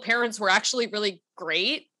all the parents were actually really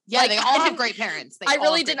great. Yeah, like, they all have great parents. I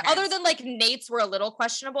really didn't, other than like Nate's were a little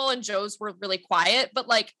questionable and Joe's were really quiet, but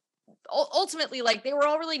like ultimately, like they were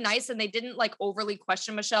all really nice and they didn't like overly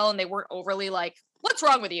question Michelle and they weren't overly like, what's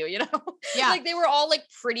wrong with you? You know? Yeah. Like they were all like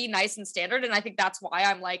pretty nice and standard. And I think that's why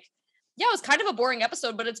I'm like, yeah, it was kind of a boring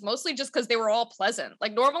episode, but it's mostly just because they were all pleasant.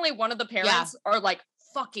 Like normally one of the parents are like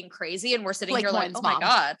fucking crazy and we're sitting here like, oh my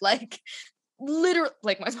God, like literally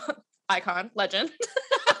like my icon, legend.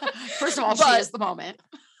 First of all, she is the moment.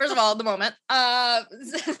 First of all,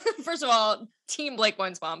 first of all, Team Blake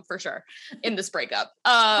Moinsbaum for sure in this breakup.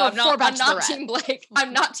 I'm not Team Blake.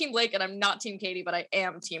 I'm not Team Blake and I'm not Team Katie, but I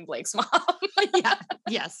am Team Blake's mom. Yeah.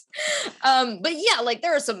 Yes. But yeah, like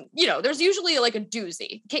there are some, you know, there's usually like a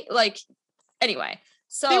doozy. Like anyway.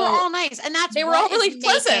 So they were all nice. And they were all really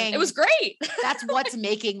pleasant. It was great. That's what's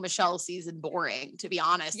making Michelle's season boring, to be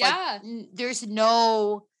honest. Yeah. Like, there's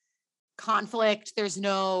no conflict. There's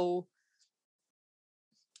no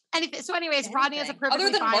anything. So anyways, Rodney has a perfectly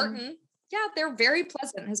other than fine... Martin. Yeah, they're very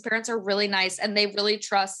pleasant. His parents are really nice and they really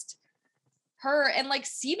trust her. And like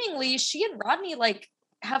seemingly she and Rodney like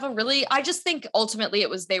have a really, I just think ultimately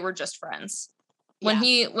they were just friends. When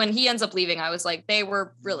he ends up leaving, I was like, they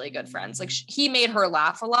were really good friends. Like he made her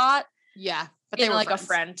laugh a lot. Yeah. But they were like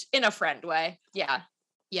friends. In a friend way. Yeah.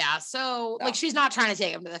 Yeah. So like, she's not trying to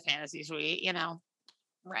take him to the fantasy suite, you know?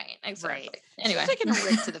 Right. Exactly. Right. Anyway. She's taking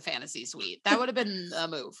Rick to the fantasy suite. That would have been a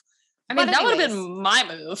move. I mean, that would have been my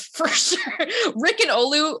move for sure. Rick and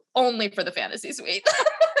Olu only for the fantasy suite.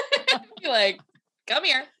 Like, come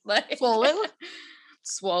here. Like,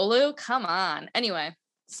 Swolu, come on. Anyway.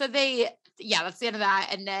 So that's the end of that.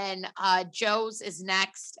 And then Joe's is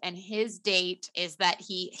next. And his date is that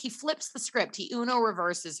he flips the script. He Uno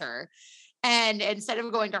reverses her. And instead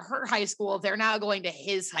of going to her high school, they're now going to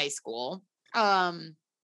his high school.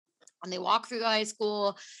 And they walk through the high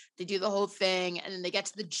school, they do the whole thing, and then they get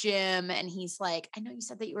to the gym, and he's like, I know you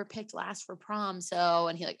said that you were picked last for prom, so,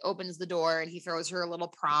 and he like opens the door and he throws her a little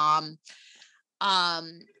prom.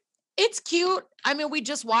 It's cute. I mean, we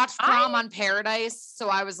just watched Prom on Paradise, so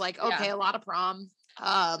I was like, okay, a lot of prom.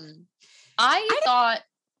 I thought,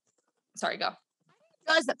 sorry, go. I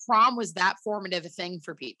realized that prom was that formative a thing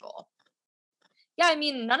for people. Yeah, I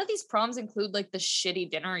mean, none of these proms include like the shitty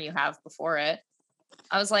dinner you have before it.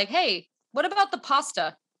 I was like, hey, what about the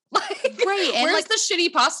pasta? Like, right. And where's like, the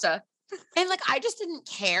shitty pasta? And like, I just didn't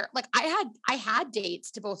care. Like I had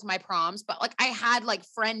dates to both of my proms, but like I had like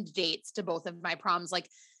friend dates to both of my proms. Like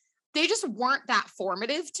they just weren't that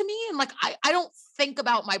formative to me. And like, I don't think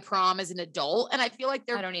about my prom as an adult. And I feel like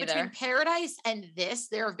between Paradise and this,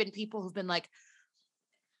 there have been people who've been like,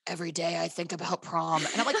 every day I think about prom.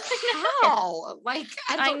 And I'm like, how? Like,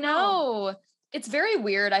 I know. It's very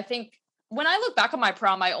weird. I think when I look back on my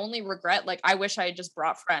prom, I only regret, like, I wish I had just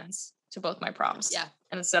brought friends to both my proms. Yeah.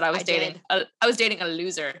 And instead I was dating a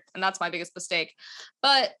loser. And that's my biggest mistake.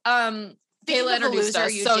 But, Kayla introduced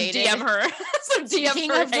us, so DM her. Speaking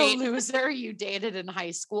of the loser you dated in high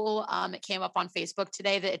school, it came up on Facebook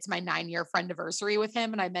today that it's my 9-year friendiversary with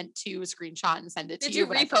him, and I meant to screenshot and send it to you.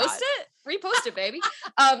 Did you repost it? Repost it, baby.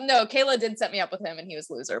 No, Kayla did set me up with him, and he was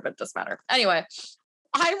loser, but it doesn't matter. Anyway,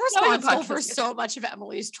 I'm responsible for so much of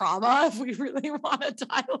Emily's trauma if we really want to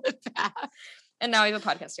dial it back. And now we have a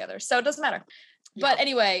podcast together, so it doesn't matter. Yeah. But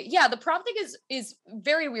anyway, yeah, the prom thing is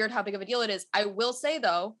very weird how big of a deal it is. I will say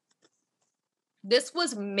though, this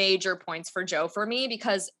was major points for Joe for me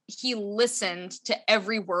because he listened to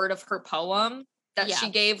every word of her poem that she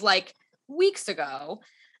gave like weeks ago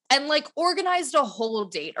and like organized a whole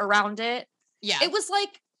date around it. Yeah. It was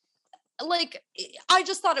like I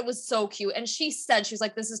just thought it was so cute. And she said, she's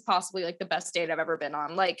like, this is possibly like the best date I've ever been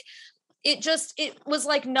on. Like it was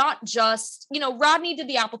like not just, you know, Rodney did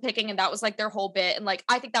the apple picking and that was like their whole bit. And like,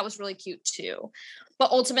 I think that was really cute too.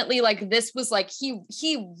 But ultimately, like this was like,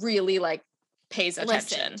 he really like pays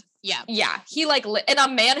attention. Listened. Yeah. Yeah. He like, and a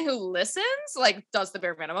man who listens, like does the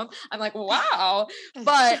bare minimum. I'm like, wow.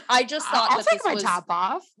 But I just thought I'll that take this my top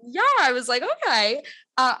off. Yeah. I was like, okay.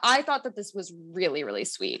 I thought that this was really, really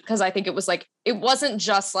sweet because I think it was like, it wasn't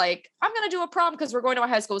just like, I'm going to do a prom because we're going to my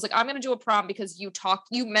high school. It was like, I'm going to do a prom because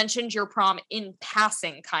you mentioned your prom in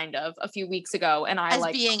passing kind of a few weeks ago. And I As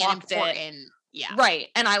like being an important, yeah. Right.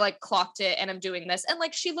 And I like clocked it and I'm doing this. And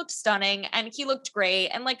like, she looked stunning and he looked great.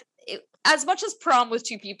 And like, as much as prom with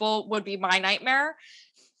two people would be my nightmare,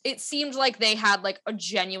 it seemed like they had like a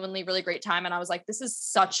genuinely really great time. And I was like, this is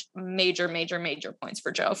such major points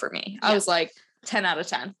for Joe for me. I was like 10 out of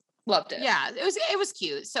 10. Loved it. Yeah, it was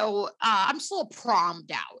cute. So I'm still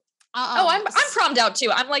prommed out. I'm prommed out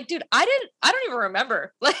too. I'm like, dude, I don't even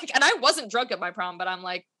remember. Like, and I wasn't drunk at my prom, but I'm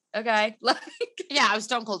like, okay. Like, yeah, I was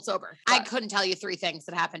stone cold sober. But, I couldn't tell you 3 things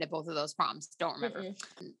that happened at both of those proms. Don't remember.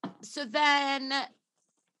 So then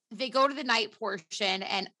they go to the night portion,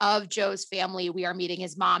 and of Joe's family, we are meeting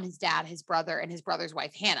his mom, his dad, his brother, and his brother's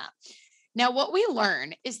wife, Hannah. Now, what we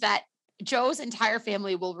learn is that Joe's entire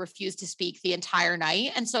family will refuse to speak the entire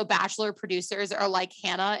night. And so Bachelor producers are like,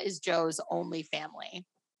 Hannah is Joe's only family.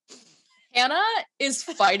 Hannah is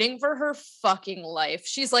fighting for her fucking life.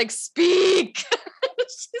 She's like, speak.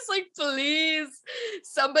 She's like, please,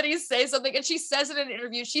 somebody say something. And she says in an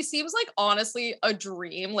interview, she seems like honestly a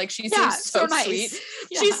dream. Like she seems so nice. sweet.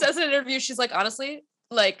 Yeah. She says in an interview, she's like, honestly,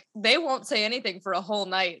 like they won't say anything for a whole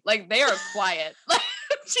night. Like they are quiet. Like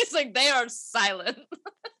she's like, they are silent,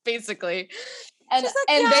 basically. And, like,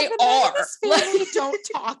 and they are. Family don't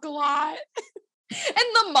talk a lot. And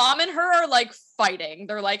the mom and her are like fighting.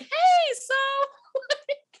 They're like, hey, so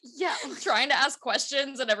yeah, trying to ask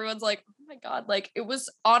questions. And everyone's like, oh my God. Like it was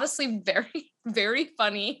honestly very, very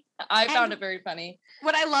funny. I found it very funny.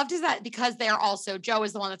 What I loved is that because they're also, Joe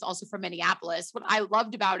is the one that's also from Minneapolis. What I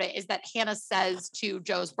loved about it is that Hannah says to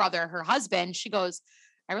Joe's brother, her husband, she goes,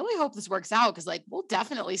 I really hope this works out because like, we'll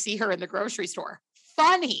definitely see her in the grocery store.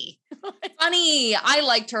 Funny. I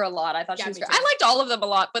liked her a lot. I thought she was great. I liked all of them a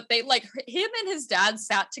lot, but they like him and his dad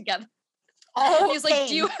sat together. Oh, he was like,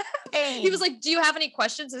 he was like, do you have any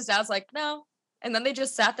questions? His dad's like, no. And then they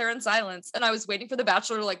just sat there in silence. And I was waiting for the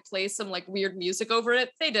Bachelor to like play some like weird music over it.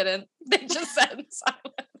 They didn't. They just sat in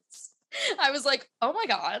silence. I was like, oh my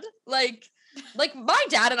God. Like my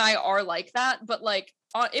dad and I are like that, but like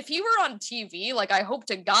if he were on TV, like I hope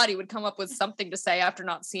to God he would come up with something to say after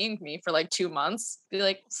not seeing me for like 2 months. Be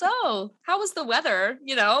like, so how was the weather?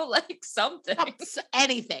 You know, like something.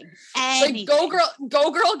 Anything. Like go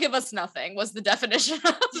girl, give us nothing was the definition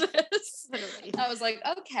of this. Literally. I was like,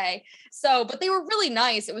 okay. So, but they were really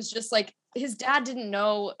nice. It was just like his dad didn't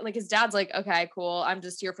know, like his dad's like, okay, cool. I'm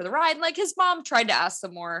just here for the ride. And like his mom tried to ask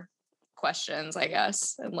some more questions, I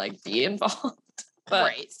guess, and like be involved. But,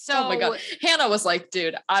 right. So, oh my God. Hannah was like,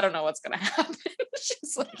 dude, I don't know what's going to happen.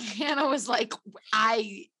 She's like, Hannah was like,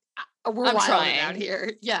 we're I'm trying out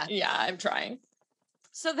here. Yeah. Yeah, I'm trying.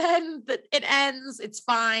 So then it ends. It's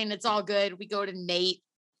fine. It's all good. We go to Nate.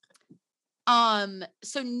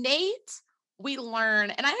 So Nate, we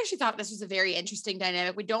learn, and I actually thought this was a very interesting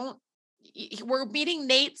dynamic. We're meeting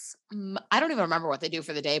Nate's, I don't even remember what they do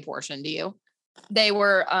for the day portion. Do you? They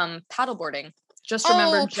were paddleboarding. Just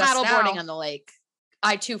remembered paddleboarding on the lake.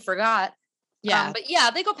 I too forgot. Yeah. But yeah,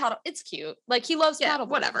 they go paddle. It's cute. Like he loves paddleboarding.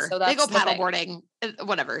 Whatever. So they go paddleboarding.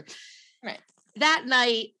 Whatever. Right. That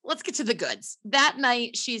night, let's get to the goods. That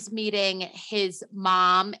night, she's meeting his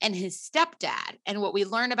mom and his stepdad. And what we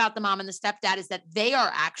learn about the mom and the stepdad is that they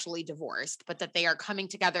are actually divorced, but that they are coming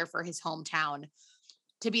together for his hometown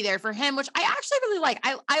to be there for him, which I actually really like.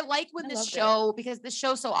 I like when this show, because this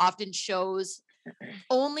show so often shows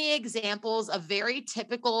only examples of very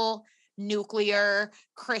typical nuclear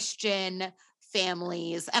Christian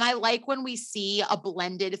families. And I like when we see a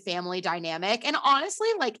blended family dynamic. And honestly,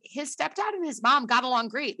 like his stepdad and his mom got along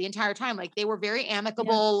great the entire time. Like they were very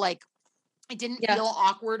amicable. Yeah. Like it didn't feel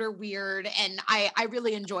awkward or weird. And I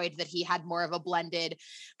really enjoyed that he had more of a blended,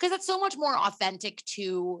 because that's so much more authentic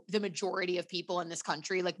to the majority of people in this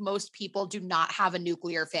country. Like most people do not have a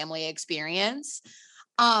nuclear family experience.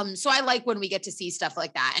 So I like when we get to see stuff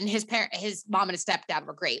like that. And his mom and his stepdad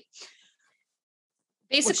were great.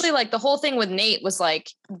 Basically, like the whole thing with Nate was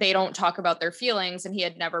like, they don't talk about their feelings, and he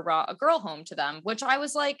had never brought a girl home to them, which I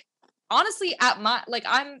was like, honestly,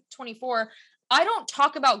 I'm 24. I don't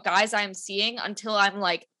talk about guys I'm seeing until I'm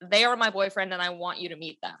like, they are my boyfriend and I want you to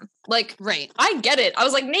meet them. Like, Right. I get it. I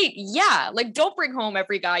was like, Nate, yeah, like don't bring home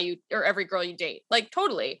every guy you or every girl you date. Like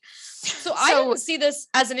totally. So I didn't see this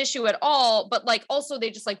as an issue at all, but like also they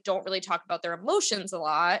just like don't really talk about their emotions a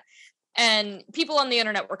lot. And people on the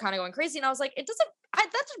internet were kind of going crazy. And I was like,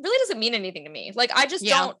 that really doesn't mean anything to me. Like, I just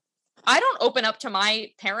I don't open up to my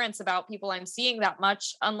parents about people I'm seeing that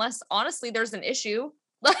much unless honestly there's an issue.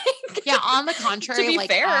 Like, yeah, on the contrary, to be like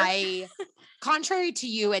fair. contrary to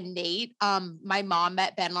you and Nate, my mom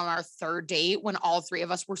met Ben on our third date when all three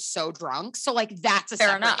of us were so drunk. So like that's a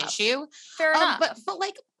separate issue. Fair enough.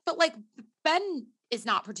 But like Ben is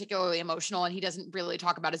not particularly emotional and he doesn't really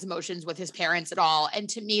talk about his emotions with his parents at all. And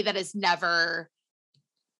to me, that has never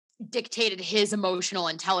dictated his emotional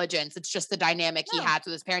intelligence. It's just the dynamic he has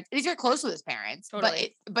with his parents. He's very close with his parents,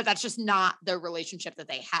 totally. but that's just not the relationship that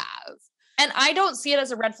they have. And I don't see it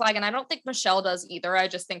as a red flag. And I don't think Michelle does either. I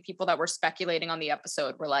just think people that were speculating on the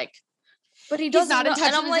episode were like, but he's not in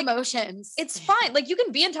touch with his emotions. It's fine. Like you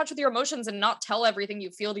can be in touch with your emotions and not tell everything you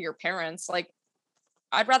feel to your parents. Like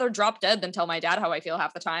I'd rather drop dead than tell my dad how I feel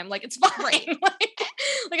half the time. Like it's fine. Like,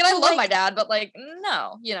 and I love my dad, but like,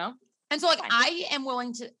 no, you know? And so like, I'm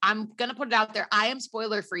going to put it out there. I am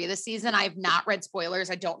spoiler free this season. I have not read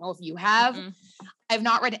spoilers. I don't know if you have. I've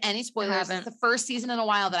not read any spoilers. It's the first season in a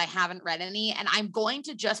while that I haven't read any. And I'm going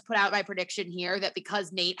to just put out my prediction here that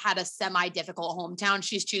because Nate had a semi-difficult hometown,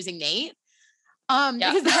 she's choosing Nate.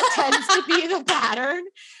 Because that tends to be the pattern.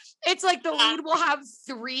 It's like the lead will have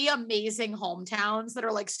 3 amazing hometowns that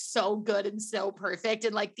are like so good and so perfect.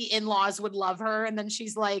 And like the in-laws would love her. And then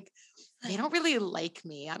she's like, they don't really like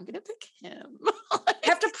me. I'm going to pick him. I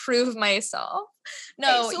have to prove myself.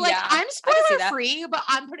 No, so like I'm spoiler free, but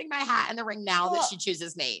I'm putting my hat in the ring now that she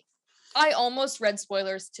chooses Nate. I almost read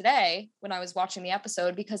spoilers today when I was watching the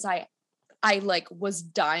episode because I like was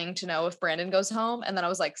dying to know if Brandon goes home. And then I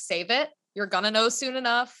was like, save it. You're going to know soon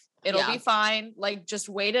enough. It'll be fine. Like just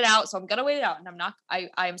wait it out. So I'm going to wait it out. And I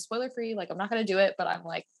am spoiler free. Like I'm not going to do it, but I'm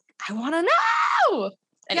like, I want to know.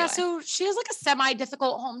 Anyway. Yeah, so she has like a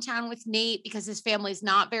semi-difficult hometown with Nate because his family's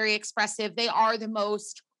not very expressive. They are the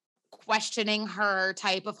most questioning her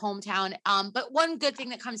type of hometown. But one good thing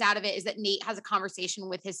that comes out of it is that Nate has a conversation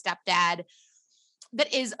with his stepdad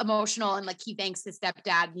that is emotional. And like, he thanks his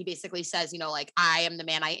stepdad and he basically says, you know, like, I am the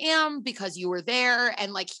man I am because you were there.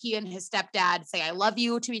 And like, he and his stepdad say, I love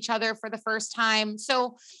you to each other for the first time.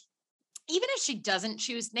 So even if she doesn't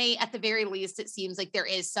choose Nate, at the very least, it seems like there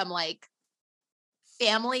is some like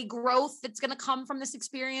family growth that's going to come from this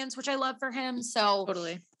experience, which I love for him. So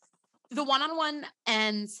totally. The one-on-one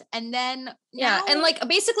ends and then and like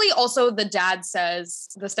basically also the dad says,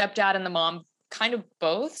 the stepdad and the mom kind of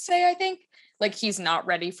both say, I think, like he's not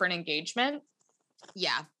ready for an engagement.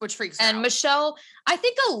 Yeah, which freaks her out. And Michelle, I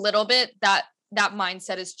think a little bit that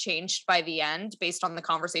mindset is changed by the end based on the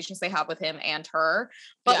conversations they have with him and her.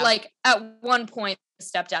 But like at one point, the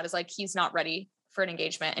stepdad is like, he's not ready for an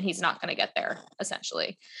engagement and he's not going to get there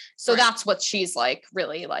essentially. So that's what she's like,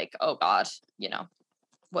 really like, oh God, you know,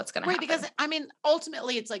 what's going to happen. Because I mean,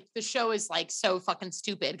 ultimately it's like the show is like so fucking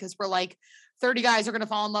stupid because we're like 30 guys are going to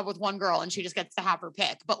fall in love with one girl and she just gets to have her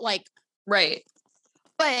pick. But like,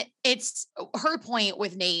 but it's her point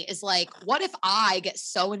with Nate is like, what if I get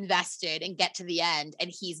so invested and get to the end and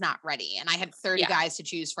he's not ready? And I had 30 guys to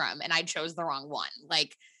choose from and I chose the wrong one.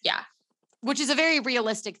 Like, which is a very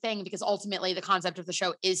realistic thing because ultimately the concept of the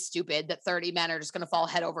show is stupid that 30 men are just going to fall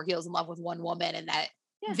head over heels in love with one woman and that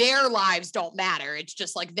their lives don't matter. It's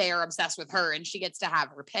just like they're obsessed with her and she gets to have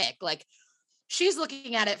her pick. Like she's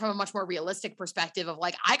looking at it from a much more realistic perspective of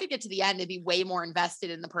like, I could get to the end and be way more invested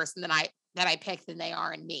in the person that I picked than they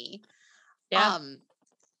are in me. Yeah.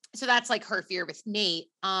 So that's like her fear with Nate.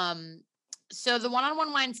 So the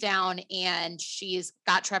one-on-one winds down and she's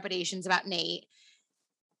got trepidations about Nate.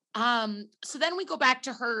 So then we go back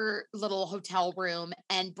to her little hotel room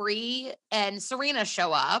and Bree and Serena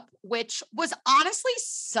show up, which was honestly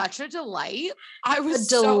such a delight.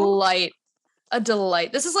 A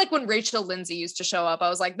delight. This is like when Rachel Lindsay used to show up. I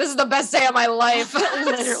was like, this is the best day of my life.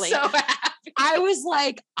 Literally. So happy. I was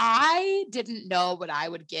like, I didn't know what I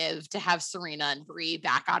would give to have Serena and Bree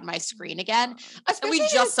back on my screen again. And we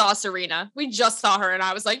just saw Serena. We just saw her and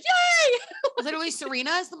I was like, yay! Literally,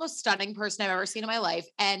 Serena is the most stunning person I've ever seen in my life.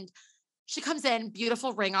 And she comes in,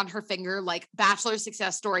 beautiful ring on her finger, like Bachelor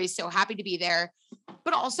success story. So happy to be there.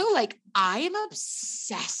 But also like, I am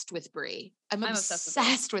obsessed with Bree. I'm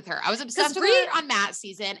obsessed with her. I was obsessed with her on Matt's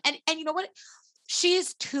season. And you know what? She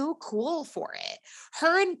is too cool for it.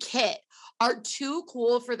 Her and Kit are too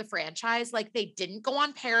cool for the franchise. Like they didn't go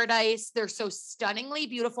on Paradise. They're so stunningly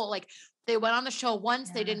beautiful. Like They went on the show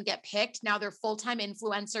once, they didn't get picked. Now they're full-time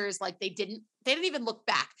influencers. Like they didn't even look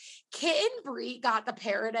back. Kit and Brie got the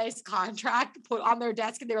Paradise contract put on their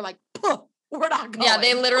desk and they were like, "Puh, we're not going." Yeah,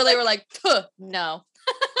 they literally were like, "Puh, no."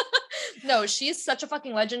 No, she's such a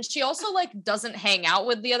fucking legend. She also like doesn't hang out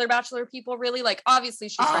with the other Bachelor people really. Like obviously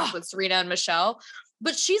she's friends with Serena and Michelle,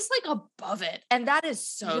 but she's like above it. And that is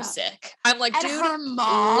so sick. I'm like, and dude, her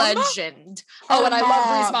mom, legend. Her And I love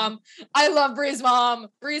Bree's mom. mom. I love Bree's mom.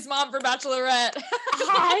 Bree's mom for Bachelorette.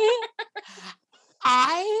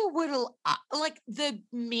 I would like the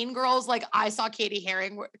Mean Girls. Like I saw Katie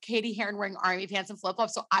Heron wearing army pants and flip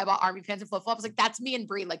flops, so I bought army pants and flip flops. Like that's me and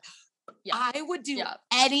Brie. Like I would do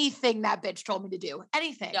anything that bitch told me to do.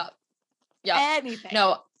 Anything. Yeah. Anything.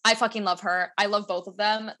 No, I fucking love her. I love both of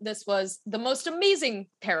them. This was the most amazing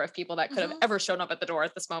pair of people that could have ever shown up at the door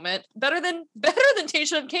at this moment. Better than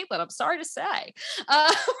Tayshia and Caitlyn. I'm sorry to say.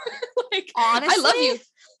 Like honestly,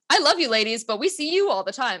 I love you, ladies, but we see you all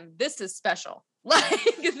the time. This is special. Like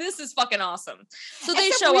this is fucking awesome. So they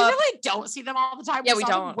show up. We really don't see them all the time. Yeah, we we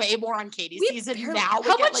saw them don't. way more on Katie's season. Now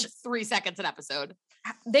we get like 3 seconds an episode.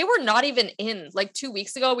 They were not even in like 2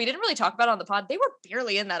 weeks ago. We didn't really talk about it on the pod. They were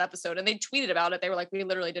barely in that episode and they tweeted about it. They were like, we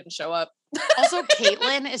literally didn't show up. Also,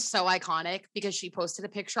 Caitlyn is so iconic because she posted a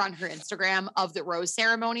picture on her Instagram of the rose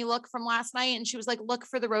ceremony look from last night. And she was like, look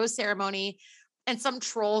for the rose ceremony. And some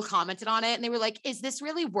troll commented on it and they were like, is this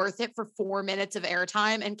really worth it for 4 minutes of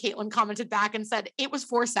airtime? And Caitlyn commented back and said, it was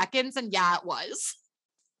 4 seconds. And yeah, it was.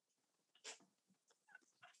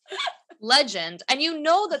 Legend. And you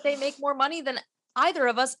know that they make more money than either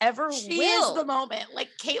of us ever will. She is the moment. Like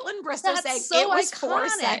Caitlyn Bristow That's saying so it was iconic. 4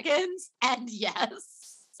 seconds. And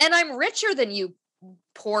yes. And I'm richer than you,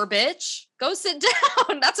 poor bitch. Go sit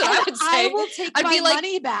down. That's what I would say. I will take I'd my be like,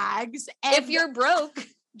 money bags. And if you're broke,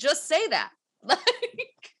 just say that. Like,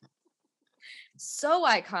 so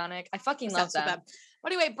iconic. I fucking love obsessed with them.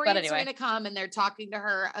 But anyway, Brie and Serena come and they're talking to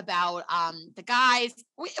her about the guys.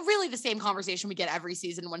 Really the same conversation we get every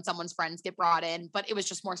season when someone's friends get brought in, but it was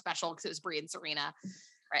just more special because it was Brie and Serena.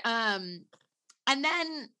 Right. And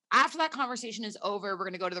then after that conversation is over, we're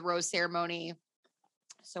gonna go to the rose ceremony.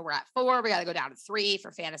 So we're at 4. We got to go down to 3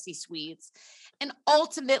 for fantasy suites. And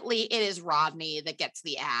ultimately it is Rodney that gets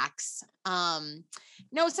the axe.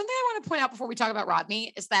 No, something I want to point out before we talk about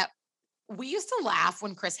Rodney is that we used to laugh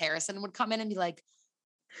when Chris Harrison would come in and be like,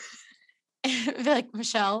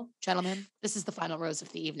 Michelle, gentlemen, this is the final rose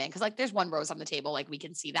of the evening. Cause like there's one rose on the table. Like we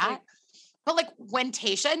can see that. Right. But like when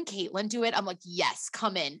Tayshia and Caitlyn do it, I'm like, yes,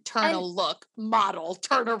 come in, turn a look, model,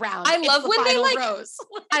 turn around. I love when they like, rose.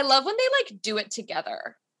 I love when they like do it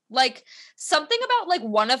together. Like something about like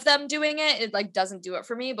one of them doing it like doesn't do it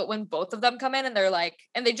for me. But when both of them come in and they're like,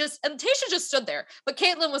 and Tayshia just stood there, but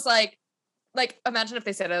Caitlyn was like, imagine if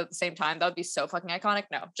they said it at the same time, that would be so fucking iconic.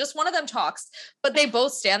 No, just one of them talks, but they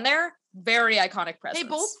both stand there. Very iconic presence. They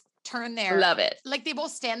both turn there. Love it. Like they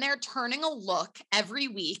both stand there turning a look every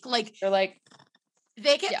week. Like they're like,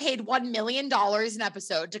 they get paid $1 million an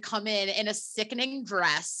episode to come in a sickening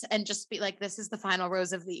dress and just be like, this is the final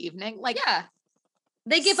rose of the evening. Like, yeah.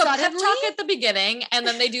 They give a pep talk at the beginning and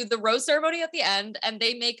then they do the rose ceremony at the end and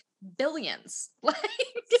they make billions. Like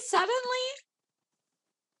suddenly,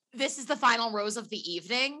 this is the final rose of the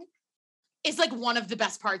evening is like one of the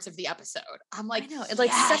best parts of the episode. I'm like, I know, it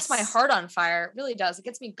like sets my heart on fire. It really does. It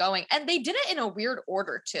gets me going. And they did it in a weird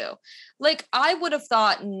order too. Like I would have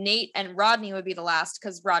thought Nate and Rodney would be the last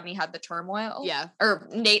because Rodney had the turmoil. Yeah. Or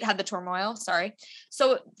Nate had the turmoil. Sorry.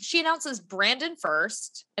 So she announces Brandon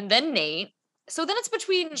first and then Nate. So then it's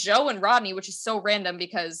between Joe and Rodney, which is so random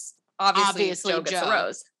because obviously Joe gets the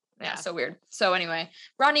rose. Yeah, so weird. So anyway,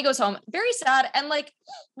 Rodney goes home. Very sad. And like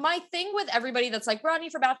my thing with everybody that's like Rodney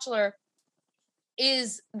for Bachelor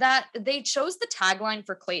is that they chose the tagline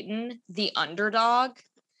for Clayton, the underdog.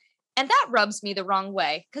 And that rubs me the wrong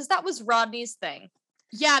way because that was Rodney's thing.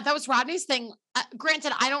 Yeah, that was Rodney's thing.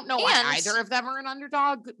 Granted, I don't know why either of them are an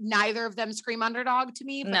underdog. Neither of them scream underdog to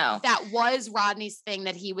me. But no, that was Rodney's thing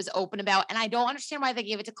that he was open about. And I don't understand why they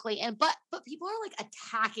gave it to Clayton. But people are like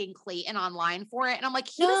attacking Clayton online for it. And I'm like,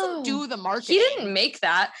 he doesn't do the marketing. He didn't make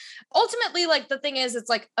that. Ultimately, like the thing is, it's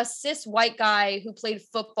like a cis white guy who played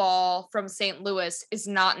football from St. Louis is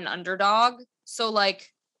not an underdog. So like,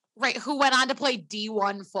 right, who went on to play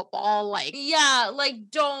D1 football, like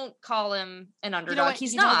don't call him an underdog. You know what?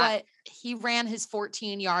 He's you not. Know what? He ran his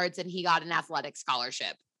 14 yards and he got an athletic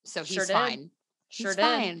scholarship, so he's fine. Sure did.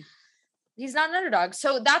 Fine. He's not an underdog,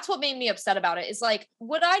 so that's what made me upset about it. Is like,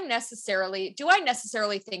 do I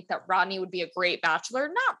necessarily think that Rodney would be a great bachelor?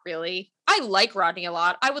 Not really. I like Rodney a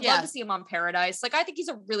lot. I would love Yeah. to see him on Paradise. Like, I think he's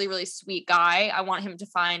a really, really sweet guy. I want him to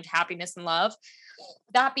find happiness and love.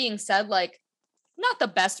 That being said, like, not the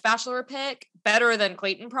best Bachelor pick, better than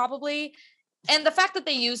Clayton probably. And the fact that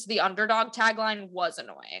they used the underdog tagline was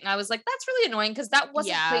annoying. I was like, that's really annoying because that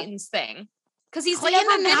wasn't Yeah. Clayton's thing. Because he's Clayton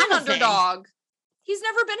never didn't been have an a thing. underdog. He's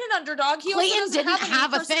never been an underdog. He Clayton also doesn't didn't have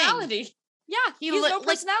have a any thing. personality. Yeah, He he has no like-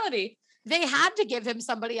 personality. They had to give him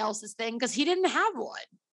somebody else's thing because he didn't have one.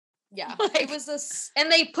 Yeah, Like- it was this,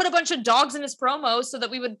 and they put a bunch of dogs in his promo so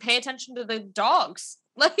that we would pay attention to the dogs.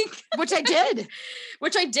 Like, Which I did.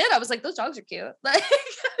 which I did. I was like, those dogs are cute. Like,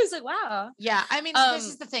 I was like, wow. Yeah. I mean, this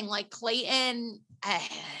is the thing. Like Clayton, I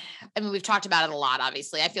mean, we've talked about it a lot,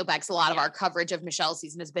 obviously. I feel like a lot of our coverage of Michelle's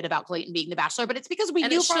season has been about Clayton being the Bachelor, but it's because we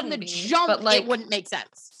And knew it from the shouldn't be, jump but, like- it wouldn't make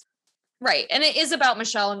sense. Right. And it is about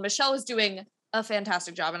Michelle, and Michelle is doing a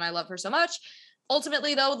fantastic job, and I love her so much.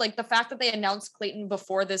 Ultimately, though, like the fact that they announced Clayton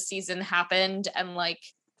before this season happened and like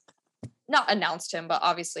not announced him, but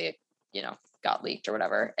obviously it, you know, got leaked or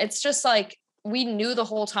whatever. It's just like we knew the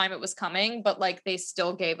whole time it was coming, but like they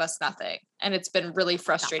still gave us nothing. And it's been really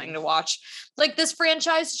frustrating Nothing. to watch. Like this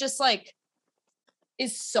franchise just like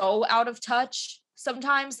is so out of touch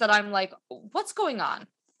sometimes that I'm like, what's going on?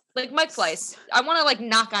 Like Mike Fleiss, I want to like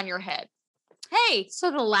knock on your head. Hey,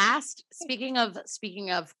 So the last, speaking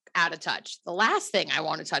of out of touch, the last thing I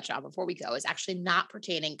want to touch on before we go is actually not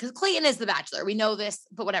pertaining because Clayton is the Bachelor. We know this,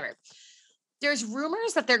 but whatever. There's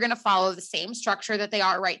rumors that they're going to follow the same structure that they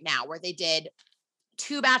are right now, where they did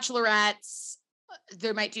 2 bachelorettes.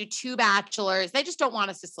 They might do 2 bachelors. They just don't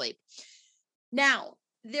want us to sleep. Now,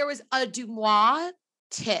 there was a Dumois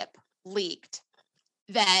tip leaked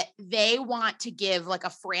that they want to give like a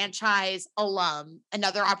franchise alum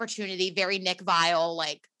another opportunity, very Nick Viall,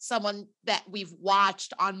 like someone that we've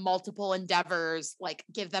watched on multiple endeavors, like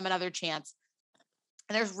give them another chance.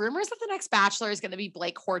 And there's rumors that the next Bachelor is going to be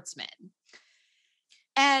Blake Hortzman.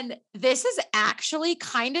 And this is actually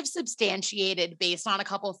kind of substantiated based on a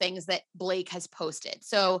couple of things that Blake has posted.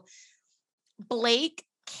 So Blake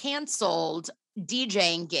canceled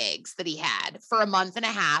DJing gigs that he had for a month and a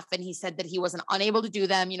half. And he said that he wasn't unable to do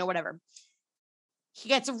them, you know, whatever. He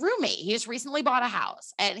gets a roommate. He just recently bought a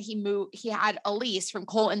house and he had Elise from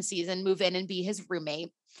Colton season move in and be his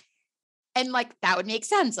roommate. And like, that would make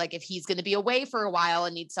sense. Like if he's going to be away for a while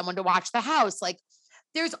and needs someone to watch the house, like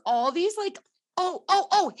there's all these like,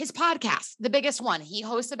 his podcast, the biggest one. He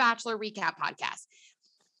hosts a Bachelor recap podcast.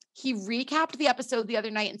 He recapped the episode the other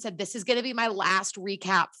night and said, this is going to be my last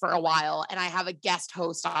recap for a while. And I have a guest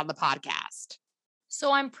host on the podcast.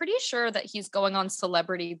 so I'm pretty sure that he's going on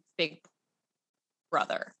Celebrity Big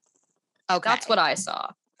Brother. Okay. That's what I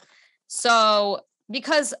saw. So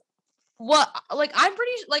because I'm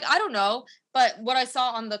pretty like, I don't know, but what I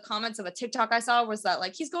saw on the comments of a TikTok I saw was that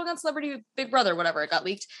like he's going on Celebrity Big Brother, whatever, it got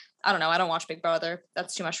leaked. I don't know. I don't watch Big Brother.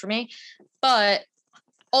 That's too much for me. But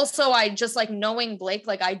also I just like knowing Blake,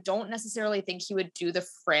 like I don't necessarily think he would do the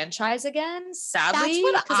franchise again, sadly,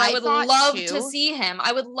 what because I I would thought love too. to see him.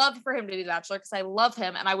 I would love for him to be the Bachelor because I love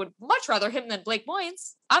him and I would much rather him than Blake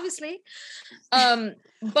Moynes, obviously. But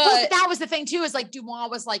But that was the thing too, is like Dumois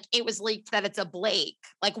was like, it was leaked that it's a Blake.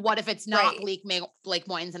 Like, what if it's not Right. Blake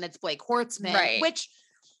Moynes and it's Blake Hortzman? Right. Which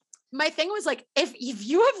my thing was like, if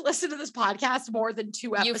you have listened to this podcast more than 2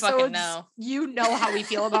 You episodes, fucking know. you know how we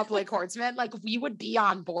feel about Blake Hortzman. Like, we would be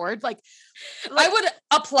on board. Like I would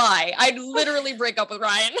apply. I'd literally break up with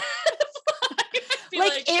Ryan. I'd be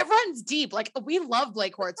it runs deep. Like, we love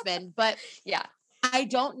Blake Hortzman, but yeah. I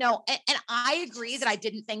don't know. And I agree that I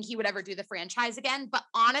didn't think he would ever do the franchise again. But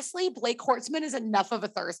honestly, Blake Hortzman is enough of a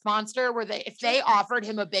thirst monster where if they offered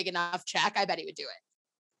him a big enough check, I bet he would do it.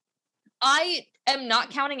 I am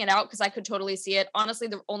not counting it out because I could totally see it. Honestly,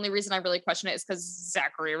 the only reason I really question it is because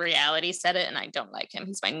Zachary Reality said it and I don't like him.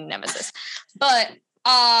 He's my nemesis. But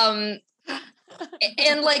and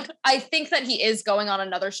like I think that he is going on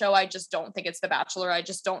another show. I just don't think it's The Bachelor. I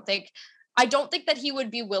don't think that he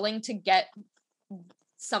would be willing to get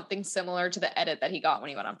something similar to the edit that he got when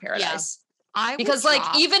he went on Paradise. Because like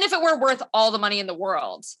even if it were worth all the money in the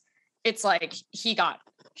world, it's like he got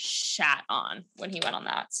shat on when he went on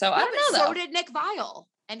that. So I don't know though. So did Nick Viall,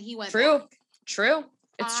 and he went True. back. True.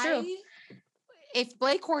 It's true. If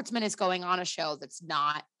Blake Hortzman is going on a show that's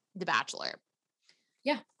not The Bachelor,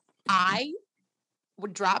 Yeah. I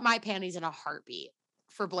would drop my panties in a heartbeat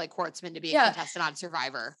for Blake Hortzman to be a Yeah. contestant on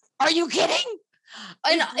Survivor. Are you kidding?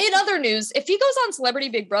 In other news, if he goes on Celebrity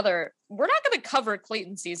Big Brother, we're not going to cover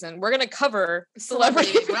Clayton season. We're going to cover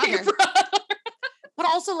Celebrity Big Brother. But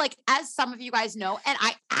also, like, as some of you guys know, and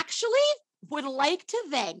I actually would like to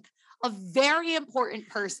thank a very important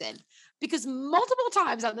person because multiple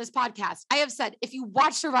times on this podcast, I have said, if you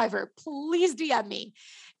watch Survivor, please DM me.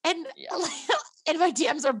 And, and my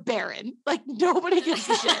DMs are barren. Like nobody gives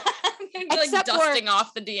a shit. Like dusting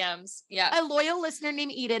off the DMs. Yeah. A loyal listener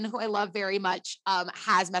named Eden, who I love very much,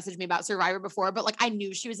 has messaged me about Survivor before, but like I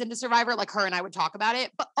knew she was into Survivor, like her and I would talk about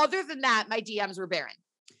it. But other than that, my DMs were barren.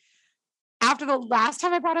 After the last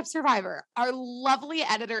time I brought up Survivor, our lovely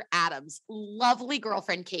editor Adams, lovely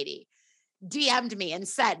girlfriend Katie, DM'd me and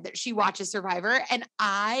said that she watches Survivor, and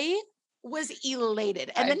I was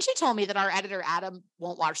elated. And then she told me that our editor Adam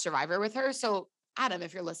won't watch Survivor with her. So Adam,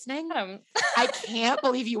 if you're listening, I can't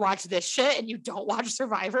believe you watch this shit and you don't watch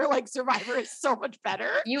Survivor. Like Survivor is so much better.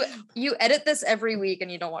 You edit this every week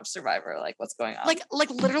and you don't watch Survivor. Like what's going on? Like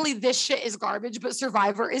literally this shit is garbage, but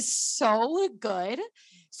Survivor is so good.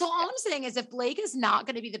 So all I'm saying is if Blake is not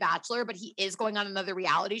going to be the Bachelor, but he is going on another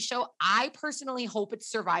reality show, I personally hope it's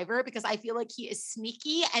Survivor because I feel like he is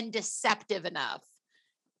sneaky and deceptive enough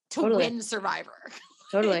to win Survivor.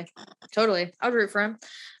 Totally. I would root for him.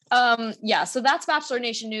 Yeah, so that's Bachelor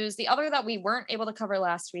Nation news. The other that we weren't able to cover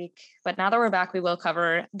last week, but now that we're back, we will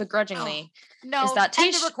cover begrudgingly. Is that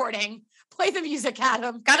end of recording. Play the music,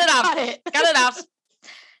 Adam. Got it out.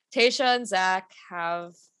 Tayshia and Zach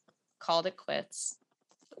have called it quits.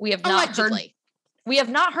 We have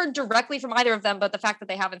not heard directly from either of them, but the fact that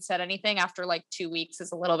they haven't said anything after like 2 weeks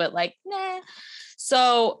is a little bit like, nah.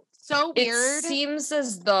 So weird. It seems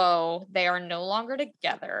as though they are no longer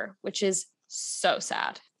together, which is so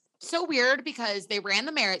sad. So weird because they ran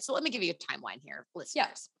the marathon. So let me give you a timeline here,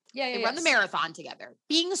 listeners. Yeah. They run the marathon together,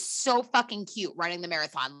 being so fucking cute, running the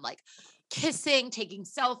marathon, like kissing, taking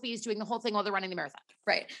selfies, doing the whole thing while they're running the marathon.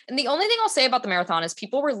 Right. And the only thing I'll say about the marathon is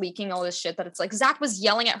people were leaking all this shit that it's like Zach was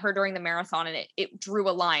yelling at her during the marathon and it drew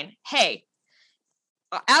a line. Hey,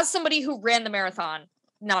 as somebody who ran the marathon,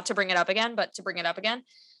 not to bring it up again, but to bring it up again,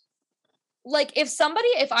 like if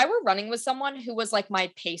I were running with someone who was like my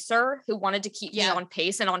pacer, who wanted to keep me on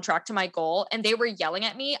pace and on track to my goal, and they were yelling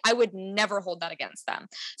at me, I would never hold that against them.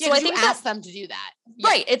 Yeah, so I think ask them to do that.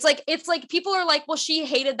 Right. It's like people are like, well, she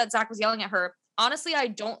hated that Zach was yelling at her. Honestly, I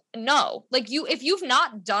don't know. Like if you've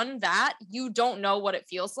not done that, you don't know what it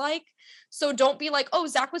feels like. So don't be like, oh,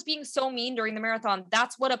 Zach was being so mean during the marathon.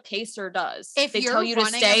 That's what a pacer does. If they tell you to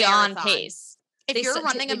stay on pace. If you're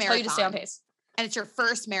running a marathon, tell you to stay on pace, and it's your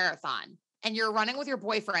first marathon, and you're running with your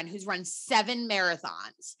boyfriend who's run 7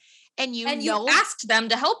 marathons, and you asked them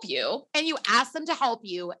to help you, and you ask them to help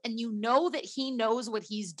you, and you know that he knows what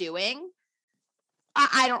he's doing,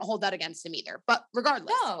 I don't hold that against him either. But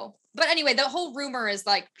regardless. No. But anyway, the whole rumor is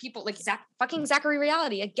like people like Zachary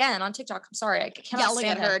Reality again on TikTok. I'm sorry, I cannot yelling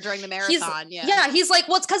at her during the marathon. He's like,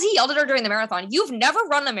 well, it's because he yelled at her during the marathon. You've never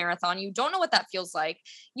run a marathon. You don't know what that feels like.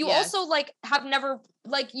 You also like have never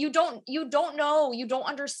like you don't know, you don't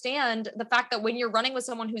understand the fact that when you're running with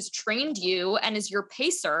someone who's trained you and is your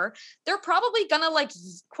pacer, they're probably gonna like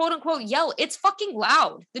quote unquote yell. It's fucking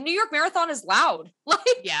loud. The New York Marathon is loud. Like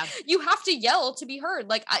you have to yell to be heard.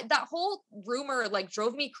 Like that whole rumor like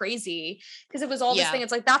drove me crazy because it was all this thing.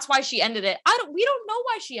 It's like that's why she ended it. We don't know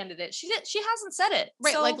why she ended it. She hasn't said it.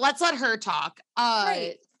 Right. So, like let's let her talk.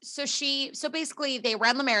 Right. So basically they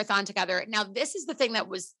ran the marathon together. Now this is the thing that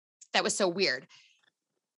was so weird.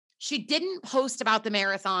 She didn't post about the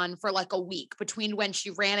marathon for like a week between when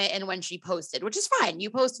she ran it and when she posted, which is fine.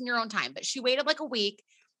 You post in your own time, but she waited like a week.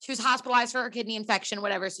 She was hospitalized for her kidney infection,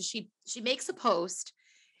 whatever. So she makes a post,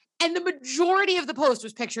 and the majority of the post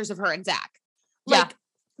was pictures of her and Zach. Like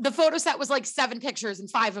the photo set was like 7 pictures and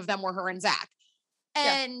 5 of them were her and Zach.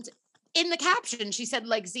 And in the caption, she said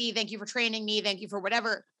like, Z, thank you for training me. Thank you for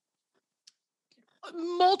whatever.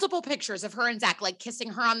 Multiple pictures of her and Zach, like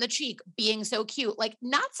kissing her on the cheek, being so cute. Like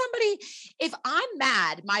not somebody, if I'm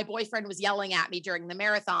mad, my boyfriend was yelling at me during the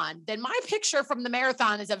marathon, then my picture from the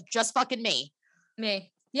marathon is of just fucking me.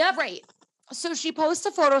 Yeah. Right. So she posts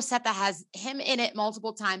a photo set that has him in it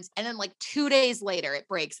multiple times. And then like 2 days later, it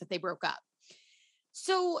breaks that they broke up.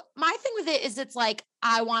 So my thing with it is it's like,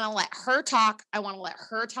 I want to let her talk. I want to let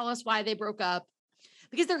her tell us why they broke up.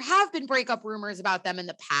 Because there have been breakup rumors about them in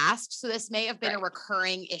the past. So this may have been a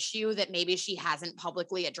recurring issue that maybe she hasn't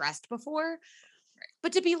publicly addressed before.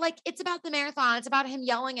 But to be like, it's about the marathon. It's about him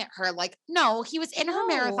yelling at her. Like, no, he was in her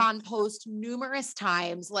marathon post numerous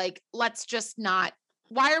times. Like, let's just not.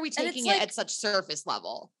 Why are we taking it at such surface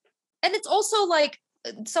level? And it's also like,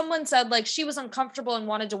 someone said like she was uncomfortable and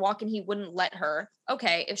wanted to walk and he wouldn't let her.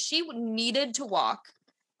 Okay, if she needed to walk,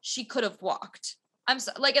 she could have walked. I'm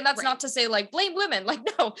so, like, and that's not to say like blame women. Like,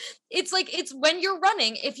 no, it's like, it's when you're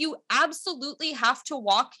running, if you absolutely have to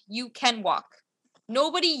walk, you can walk.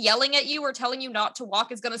 Nobody yelling at you or telling you not to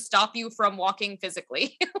walk is going to stop you from walking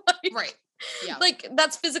physically. Like, Right. Yeah. like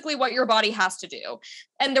that's physically what your body has to do.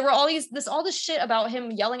 And there were all this shit about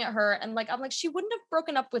him yelling at her. And like, I'm like, she wouldn't have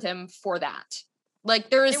broken up with him for that. Like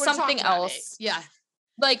there They is would've something talked about else. it. Yeah.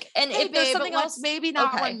 Like, and Hey, if there's babe, something let's else, maybe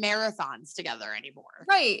not okay. run marathons together anymore.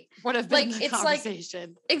 Right. Would have been Like, the it's like-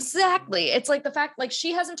 conversation. Exactly. It's like the fact, like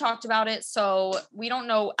she hasn't talked about it. So we don't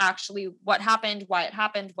know actually what happened, why it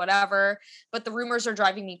happened, whatever. But the rumors are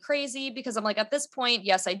driving me crazy because I'm like, at this point,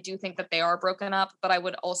 yes, I do think that they are broken up, but I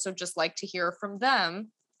would also just like to hear from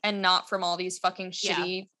them and not from all these fucking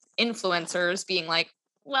shitty influencers being like,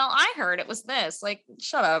 well, I heard it was this. Like,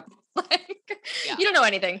 shut up. Like, Yeah. you don't know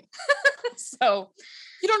anything. So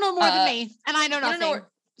You don't know more than me, and I know you don't nothing. know-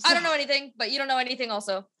 I don't know anything, but you don't know anything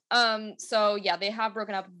also. So yeah, they have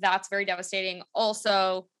broken up. That's very devastating.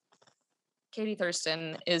 Also, Katie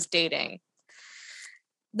Thurston is dating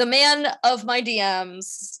the man of my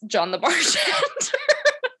DMs, John the Bartender.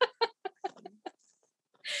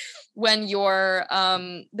 When you're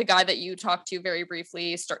the guy that you talked to very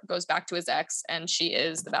briefly goes back to his ex and she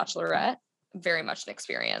is the Bachelorette, very much an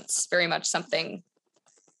experience, very much something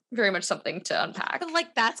to unpack. But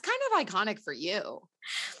like that's kind of iconic for you.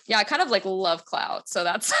 Yeah, I kind of like love clout, so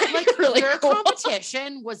that's Like really your cool.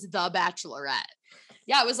 competition was the Bachelorette.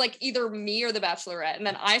 Yeah, it was like either me or the Bachelorette, and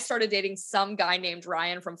then I started dating some guy named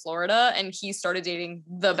Ryan from Florida, and he started dating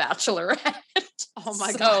the Bachelorette. Oh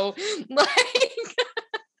my So, like,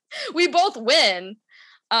 we both win.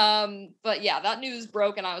 But yeah, that news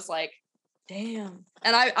broke, and I was like, damn.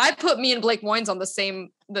 And I put me and Blake Moynes on the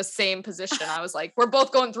same position. I was like, we're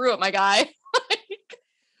both going through it, my guy.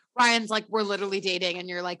 Ryan's like, we're literally dating, and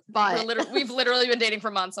you're like, but We've literally been dating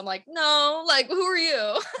for months. I'm like, no, like, who are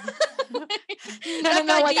you? no, That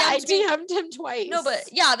guy like I DM'd me. DM'd him twice. No, but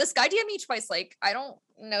yeah, this guy DM'd me twice. Like, I don't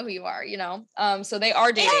know who you are, you know? So they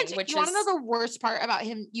are dating, and which you is want to know the worst part about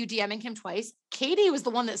him, you DMing him twice? Katie was the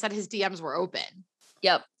one that said his DMs were open.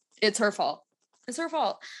 yep, it's her fault. It's her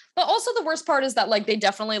fault. But also the worst part is that like she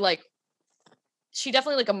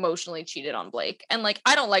definitely like emotionally cheated on Blake. And like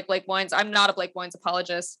I don't like Blake Moynes. I'm not a Blake Moynes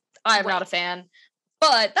apologist. I'm not a fan.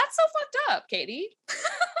 But that's so fucked up, Katie.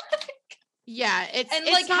 Yeah, it's And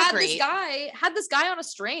it's like not had great. this guy on a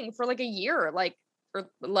string for like a year, like or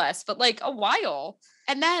less, but like a while.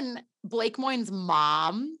 And then Blake Moynes'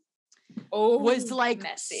 mom Oh, was like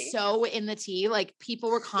messy. so in the tea. Like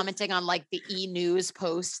people were commenting on like the E! News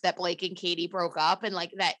post that Blake and Katie broke up and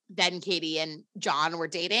like that then Katie and John were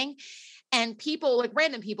dating. And people, like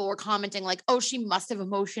random people were commenting like, oh, she must have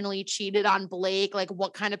emotionally cheated on Blake. Like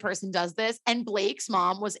what kind of person does this? And Blake's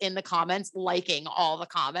mom was in the comments liking all the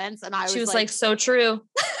comments. And She was like, so true.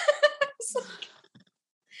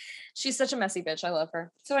 She's such a messy bitch. I love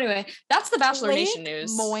her. So anyway, that's the Bachelor Nation Blake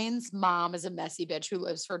news. Moynes' mom is a messy bitch who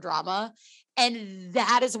lives for drama. And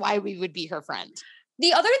that is why we would be her friend.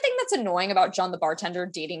 The other thing that's annoying about John the Bartender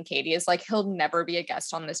dating Katie is like he'll never be a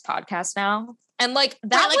guest on this podcast now. And like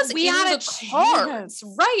that like, was we in had a the cards. chance.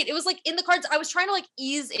 Right. It was like in the cards. I was trying to like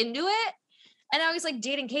ease into it. And I was like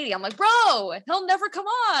dating Katie. I'm like, bro, he'll never come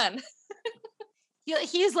on.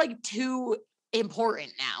 He is like too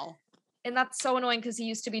important now. And that's so annoying because he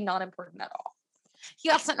used to be not important at all. He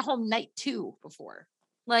got sent home night 2 before.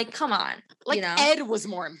 Like, come on. Like you know? Ed was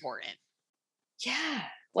more important. Yeah.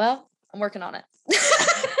 Well, I'm working on it.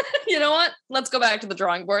 You know what? Let's go back to the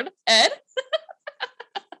drawing board. Ed?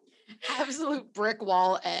 Absolute brick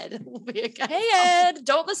wall Ed will be a guy. Hey, Ed.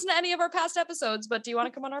 Don't listen to any of our past episodes, but do you want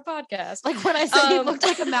to come on our podcast? Like when I said he Um, looked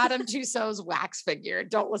like a Madame Tussauds wax figure.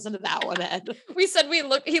 Don't listen to that one, Ed. We said he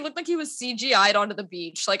looked like he was CGI'd onto the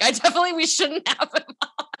beach. Like we shouldn't have him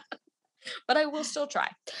on. But I will still try.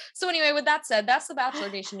 So anyway, with that said, that's the Bachelor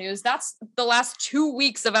Nation news. That's the last 2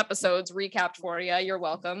 weeks of episodes recapped for you. You're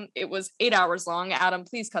welcome. It was 8 hours long. Adam,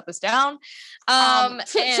 please cut this down. To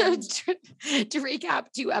recap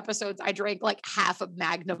 2 episodes, I drank like half a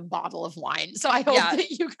Magnum bottle of wine. So I hope Yeah. that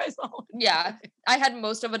you guys all Yeah, I had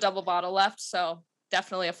most of a double bottle left, so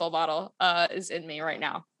definitely a full bottle is in me right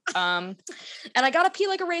now. And I gotta pee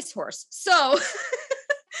like a racehorse. So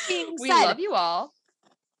being we said, love you all.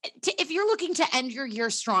 if you're looking to end your year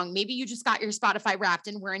strong, maybe you just got your Spotify Wrapped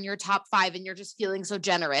and we're in your top 5 and you're just feeling so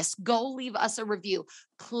generous, go leave us a review.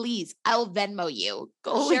 Please, I'll Venmo you.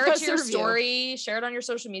 Go Share leave it us to a your review. story. Share it on your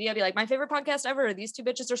social media. Be like, my favorite podcast ever. These 2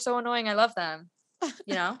 bitches are so annoying. I love them.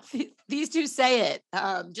 You know? These 2 say it.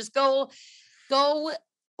 Just go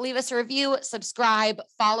leave us a review, subscribe,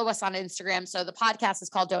 follow us on Instagram. So the podcast is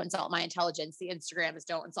called Don't Insult My Intelligence. The Instagram is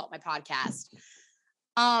Don't Insult My Podcast.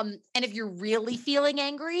 And if you're really feeling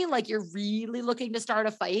angry, like you're really looking to start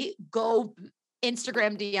a fight, go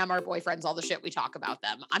Instagram DM our boyfriends all the shit we talk about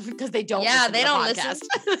them because they don't. Yeah, listen they to the don't podcast.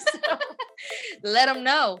 listen. So, let them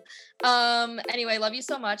know. Anyway, love you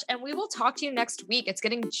so much, and we will talk to you next week. It's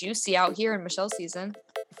getting juicy out here in Michelle's season.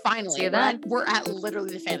 Finally, See you then. we're at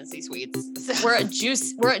literally the fantasy suites. So. We're at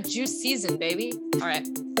juice season, baby. All right,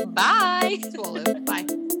 bye. Swallow. Bye.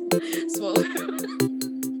 Swallow.